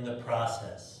in the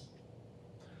process.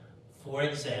 For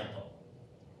example,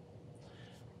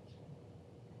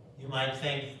 you might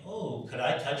think, oh, could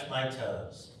I touch my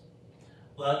toes?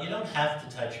 Well, you don't have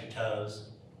to touch your toes.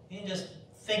 You can just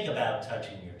think about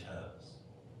touching your toes.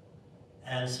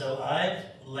 And so I've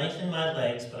lengthened my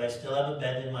legs, but I still have a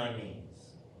bend in my knees.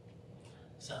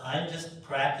 So I'm just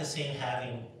practicing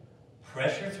having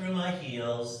pressure through my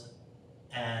heels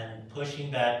and pushing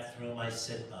back through my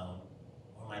sit bone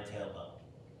or my tailbone.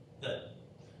 Good.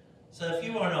 So if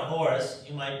you were on a horse,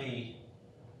 you might be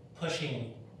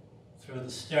pushing through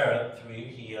the stirrup, through your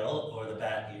heel or the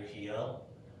back of your heel,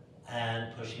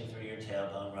 and pushing through your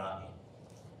tailbone, rocking.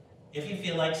 If you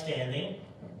feel like standing,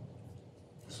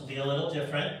 this will be a little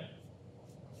different.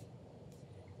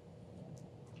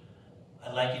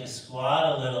 I'd like you to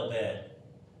squat a little bit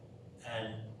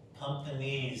and pump the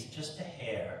knees just a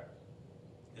hair.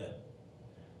 Good.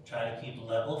 Try to keep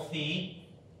level feet.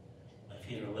 My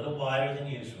feet are a little wider than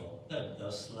usual. Good. Go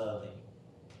slowly.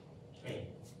 3.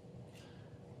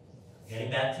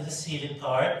 Getting back to the seated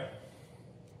part.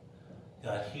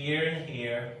 Got here and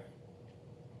here.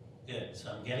 Good.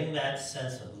 So I'm getting that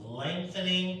sense of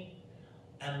lengthening.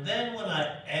 And then when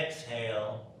I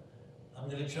exhale, I'm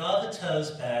going to draw the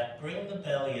toes back, bring the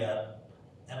belly up,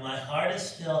 and my heart is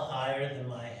still higher than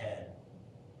my head.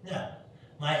 No,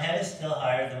 my head is still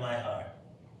higher than my heart.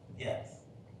 Yes.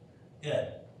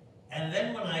 Good. And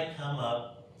then when I come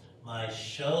up, my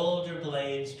shoulder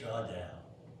blades draw down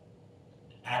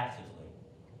actively.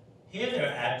 Here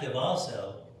they're active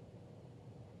also,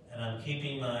 and I'm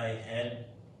keeping my head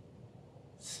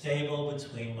stable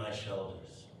between my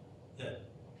shoulders. Good.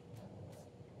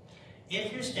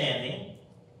 If you're standing,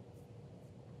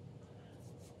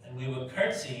 and we were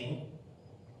curtsying,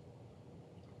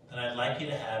 then I'd like you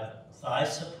to have thigh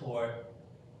support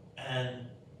and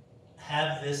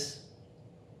have this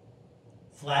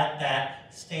flat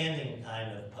back standing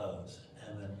kind of pose,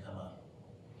 and then come up.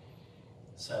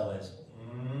 So it's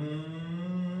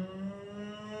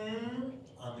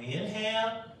on the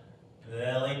inhale,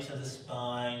 belly to the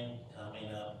spine, coming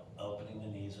up, opening the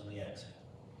knees on the exhale.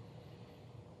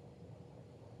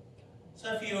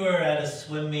 So if you were at a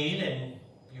swim meet and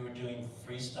you were doing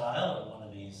freestyle or one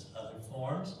of these other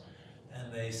forms,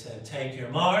 and they said, take your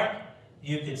mark,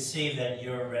 you could see that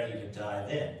you're ready to dive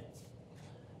in.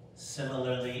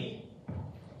 Similarly,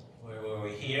 where were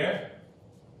we here?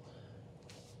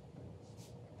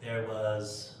 There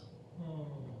was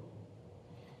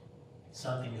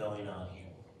something going on here.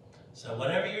 So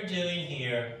whatever you're doing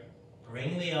here,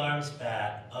 bring the arms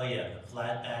back. Oh yeah, the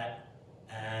flat back,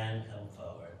 and come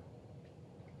forward.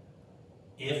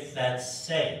 If that's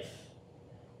safe,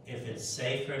 if it's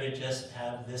safer to just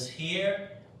have this here,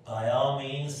 by all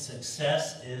means,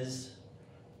 success is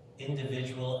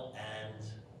individual and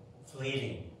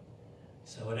fleeting.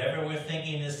 So whatever we're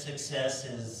thinking is success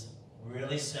is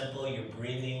really simple. You're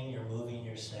breathing, you're moving,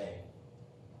 you're safe.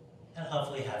 And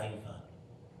hopefully having fun.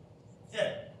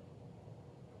 Good.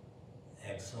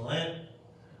 Excellent.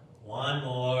 One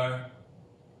more.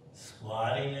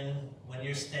 Squatting, and when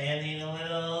you're standing, a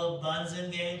little buns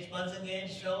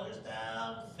engaged, shoulders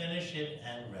down. Finish it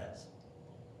and rest.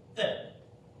 Good.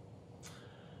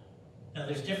 Now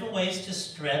there's different ways to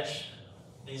stretch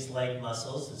these leg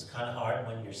muscles. It's kind of hard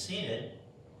when you're seated,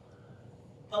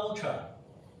 but we'll try.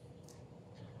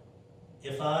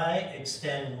 If I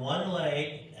extend one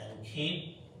leg and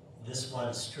keep this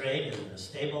one straight as a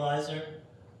stabilizer,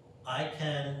 I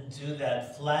can do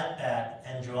that flat back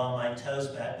and draw my toes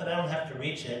back, but I don't have to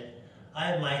reach it. I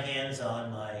have my hands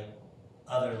on my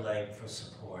other leg for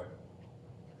support.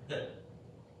 Good.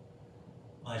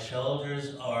 My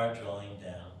shoulders are drawing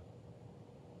down.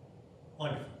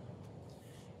 Wonderful.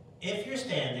 If you're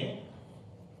standing,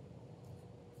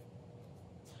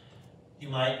 you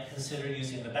might consider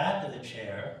using the back of the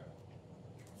chair,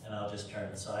 and I'll just turn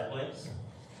it sideways.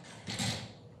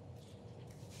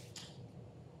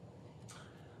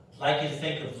 I'd like you to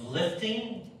think of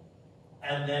lifting,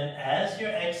 and then as you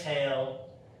exhale,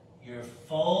 you're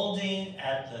folding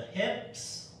at the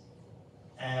hips,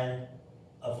 and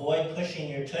avoid pushing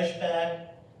your tush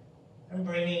back, and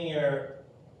bringing your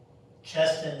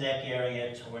chest and neck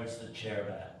area towards the chair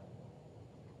back.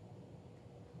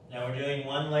 Now we're doing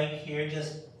one leg here,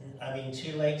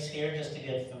 two legs here just to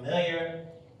get familiar.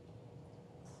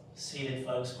 Seated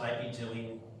folks might be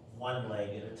doing one leg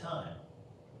at a time.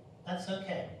 That's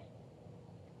okay.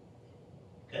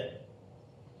 Good.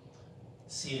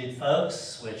 Seated folks,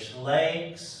 switch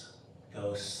legs.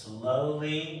 Go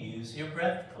slowly. Use your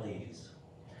breath, please.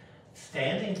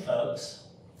 Standing folks,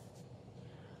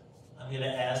 I'm going to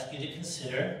ask you to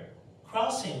consider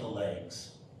crossing the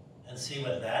legs and see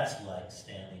what that's like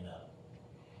standing up.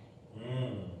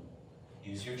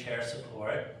 Use your chair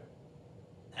support.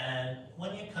 And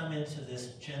when you come into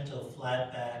this gentle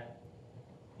flat back,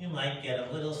 you might get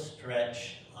a little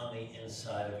stretch on the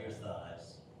inside of your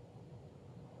thighs.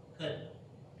 Good.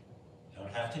 You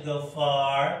don't have to go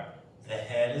far. The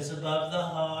head is above the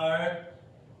heart.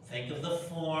 Think of the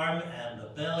form and the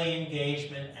belly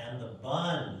engagement and the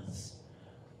buns.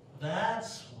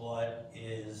 That's what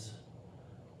is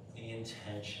the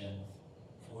intention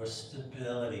for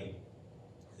stability.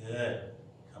 Good.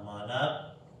 Come on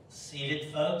up.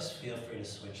 Seated folks, feel free to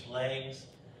switch legs.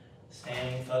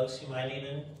 Standing folks, you might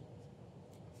even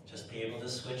just be able to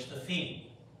switch the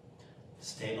feet.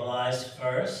 Stabilize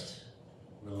first.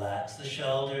 Relax the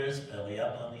shoulders, belly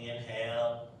up on the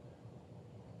inhale.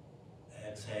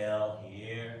 Exhale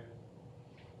here.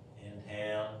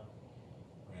 Inhale.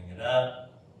 Bring it up.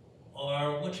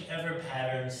 Or whichever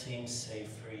pattern seems safe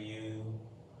for you.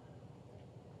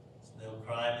 It's no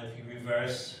crime if you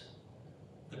reverse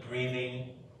the breathing,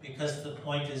 because the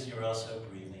point is you're also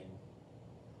breathing.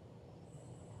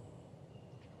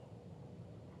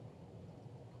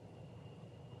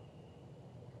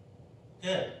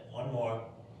 Good. One more.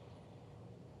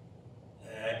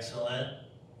 Excellent.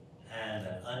 And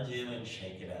then undo and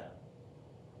shake it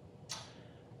out.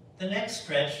 The next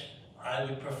stretch, I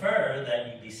would prefer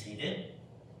that you be seated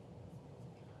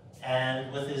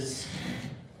and with as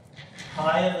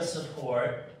high of a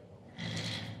support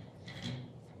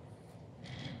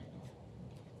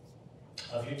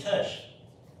of your tush.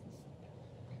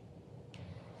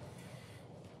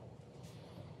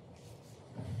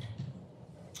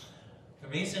 The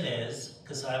reason is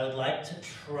because I would like to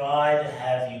try to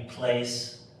have you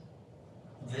place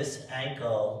this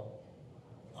ankle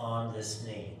on this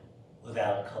knee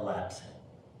without collapsing.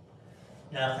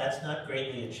 Now, if that's not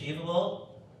greatly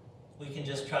achievable, we can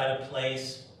just try to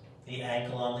place the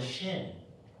ankle on the shin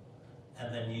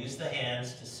and then use the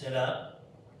hands to sit up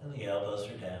and the elbows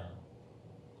are down.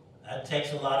 That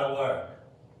takes a lot of work.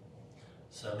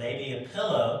 So maybe a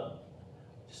pillow,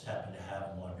 just happen to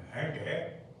have one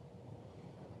under,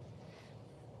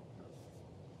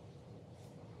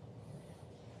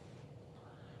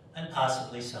 and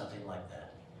possibly something like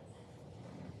that.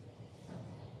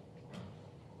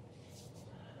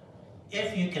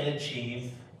 If you can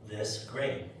achieve this,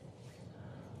 great.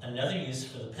 Another use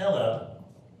for the pillow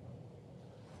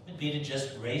would be to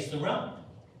just raise the rump.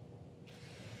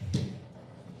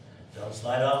 Don't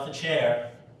slide off the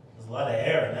chair. There's a lot of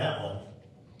air in that one.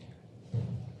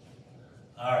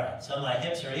 All right, so my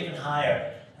hips are even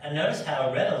higher. And notice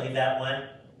how readily that went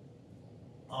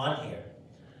on here.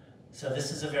 So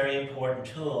this is a very important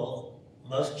tool.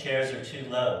 Most chairs are too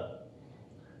low,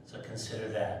 so consider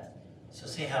that. So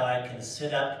see how I can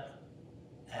sit up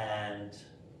and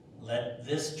let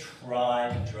this try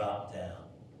to drop down.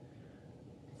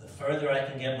 The further I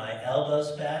can get my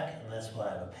elbows back, and that's why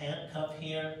I have a pant cuff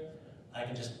here, I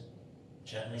can just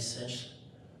gently cinch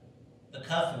the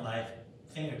cuff in my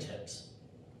fingertips.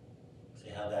 See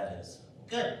how that is?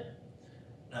 Good.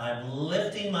 Now I'm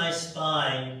lifting my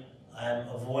spine, I'm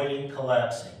avoiding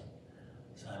collapsing.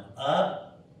 So I'm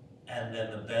up, and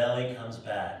then the belly comes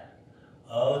back.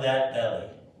 Oh, that belly.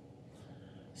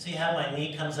 See how my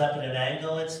knee comes up at an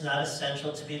angle? It's not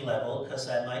essential to be level because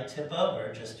I might tip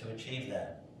over just to achieve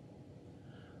that.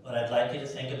 What I'd like you to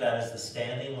think about is the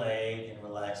standing leg and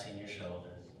relaxing your shoulders.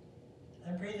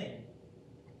 And breathing.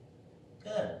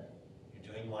 Good.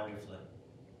 You're doing wonderfully.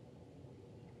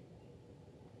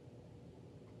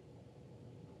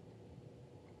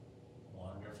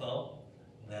 Wonderful.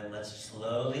 Then let's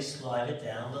slowly slide it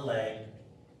down the leg.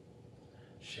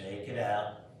 Shake it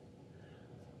out.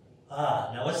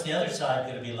 Now what's the other side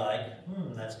going to be like?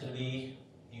 That's going to be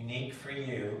unique for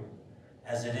you,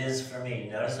 as it is for me.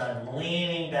 Notice I'm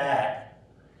leaning back,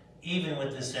 even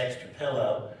with this extra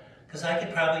pillow, because I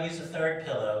could probably use a third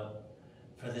pillow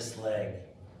for this leg.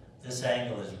 This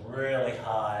angle is really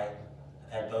high.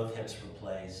 I've had both hips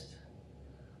replaced.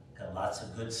 Got lots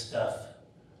of good stuff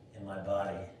in my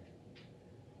body.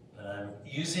 But I'm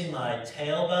using my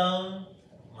tailbone,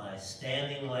 my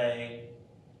standing leg,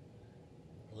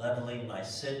 leveling my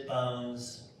sit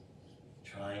bones,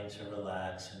 trying to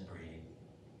relax and breathe.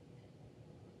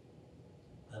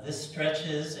 Now this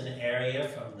stretches an area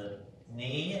from the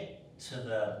knee to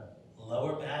the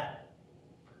lower back,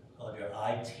 called your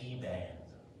IT band.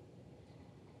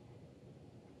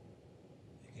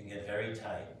 It can get very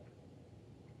tight.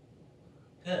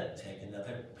 Good, take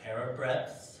another pair of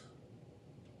breaths.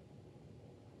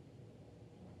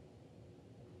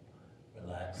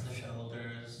 Relax the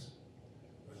shoulders,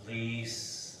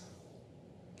 release,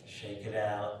 shake it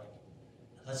out.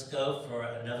 Let's go for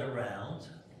another round.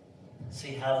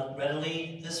 See how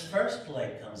readily this first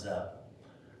leg comes up.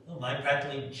 Oh, mine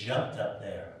practically jumped up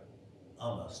there,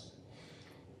 almost.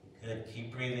 Good,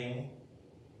 keep breathing.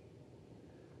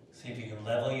 See if you can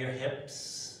level your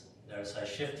hips. Notice I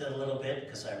shifted a little bit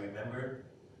because I remembered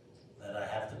that I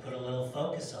have to put a little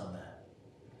focus on that.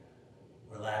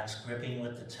 Relax, gripping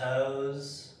with the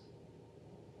toes.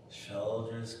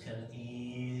 Shoulders can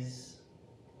ease.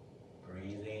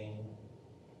 Breathing.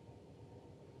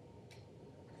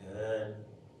 Good.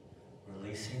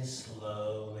 Releasing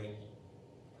slowly.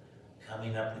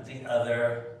 Coming up with the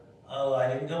other. Oh, I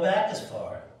didn't go back as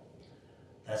far.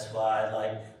 That's why I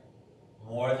like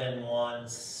more than one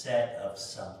set of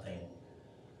something.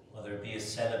 Whether it be a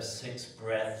set of 6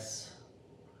 breaths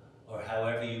or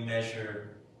however you measure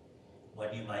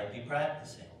what you might be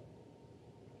practicing.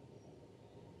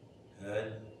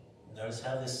 Good. Notice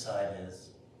how this side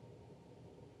is.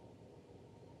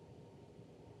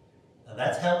 Now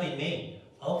that's helping me.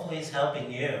 Hopefully it's helping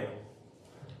you.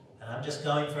 And I'm just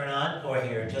going for an encore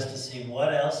here just to see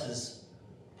what else is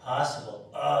possible.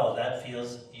 Oh, that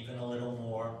feels even a little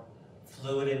more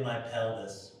fluid in my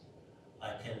pelvis.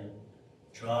 I can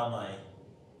draw my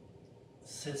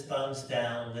sits bones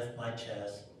down, lift my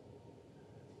chest.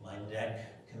 My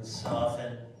neck can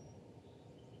soften.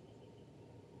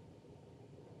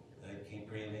 Good, keep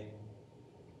breathing.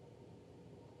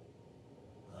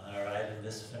 All right, in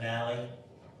this finale.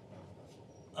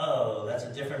 Oh, that's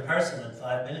a different person than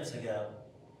 5 minutes ago.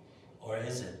 Or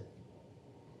is it?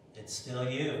 It's still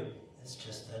you. It's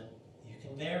just that you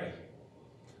can vary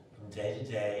from day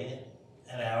to day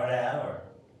and hour to hour.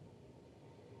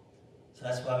 So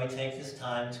that's why we take this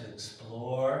time to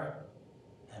explore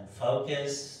and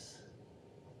focus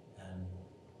and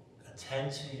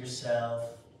attend to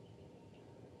yourself.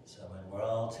 So when we're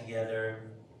all together,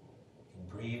 you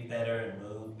can breathe better and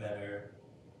move better.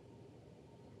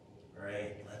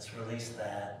 Great, let's release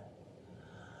that.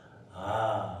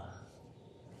 Time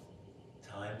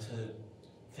to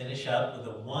finish up with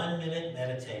a 1-minute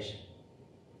meditation.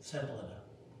 Simple enough.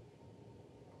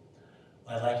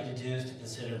 What I'd like you to do is to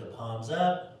consider the palms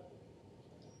up.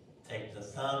 Take the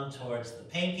thumb towards the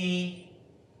pinky.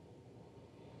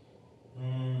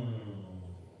 And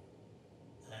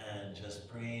just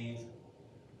breathe.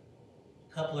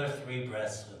 A couple or 3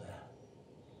 breaths with that.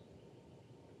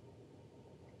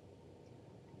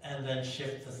 And then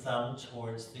shift the thumb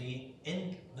towards the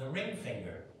ring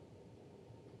finger.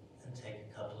 And take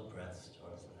a couple of breaths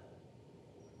towards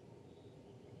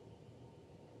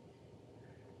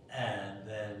that. And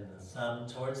then the thumb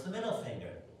towards the middle finger.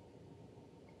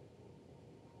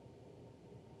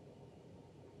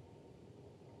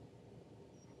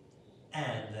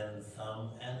 And then the thumb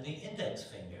and the index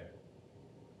finger.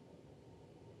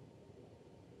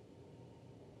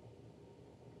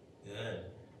 Good.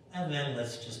 And then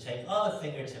let's just take all the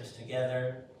fingertips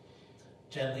together.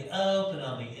 Gently open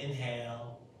on the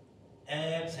inhale.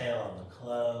 Exhale on the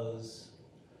close.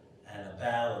 And a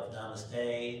bow of namaste,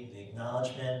 the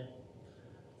acknowledgement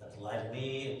that the light in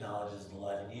me acknowledges the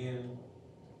light in you.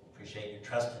 Appreciate your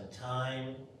trust and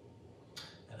time.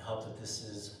 And hope that this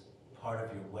is part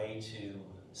of your way to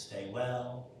stay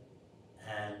well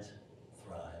and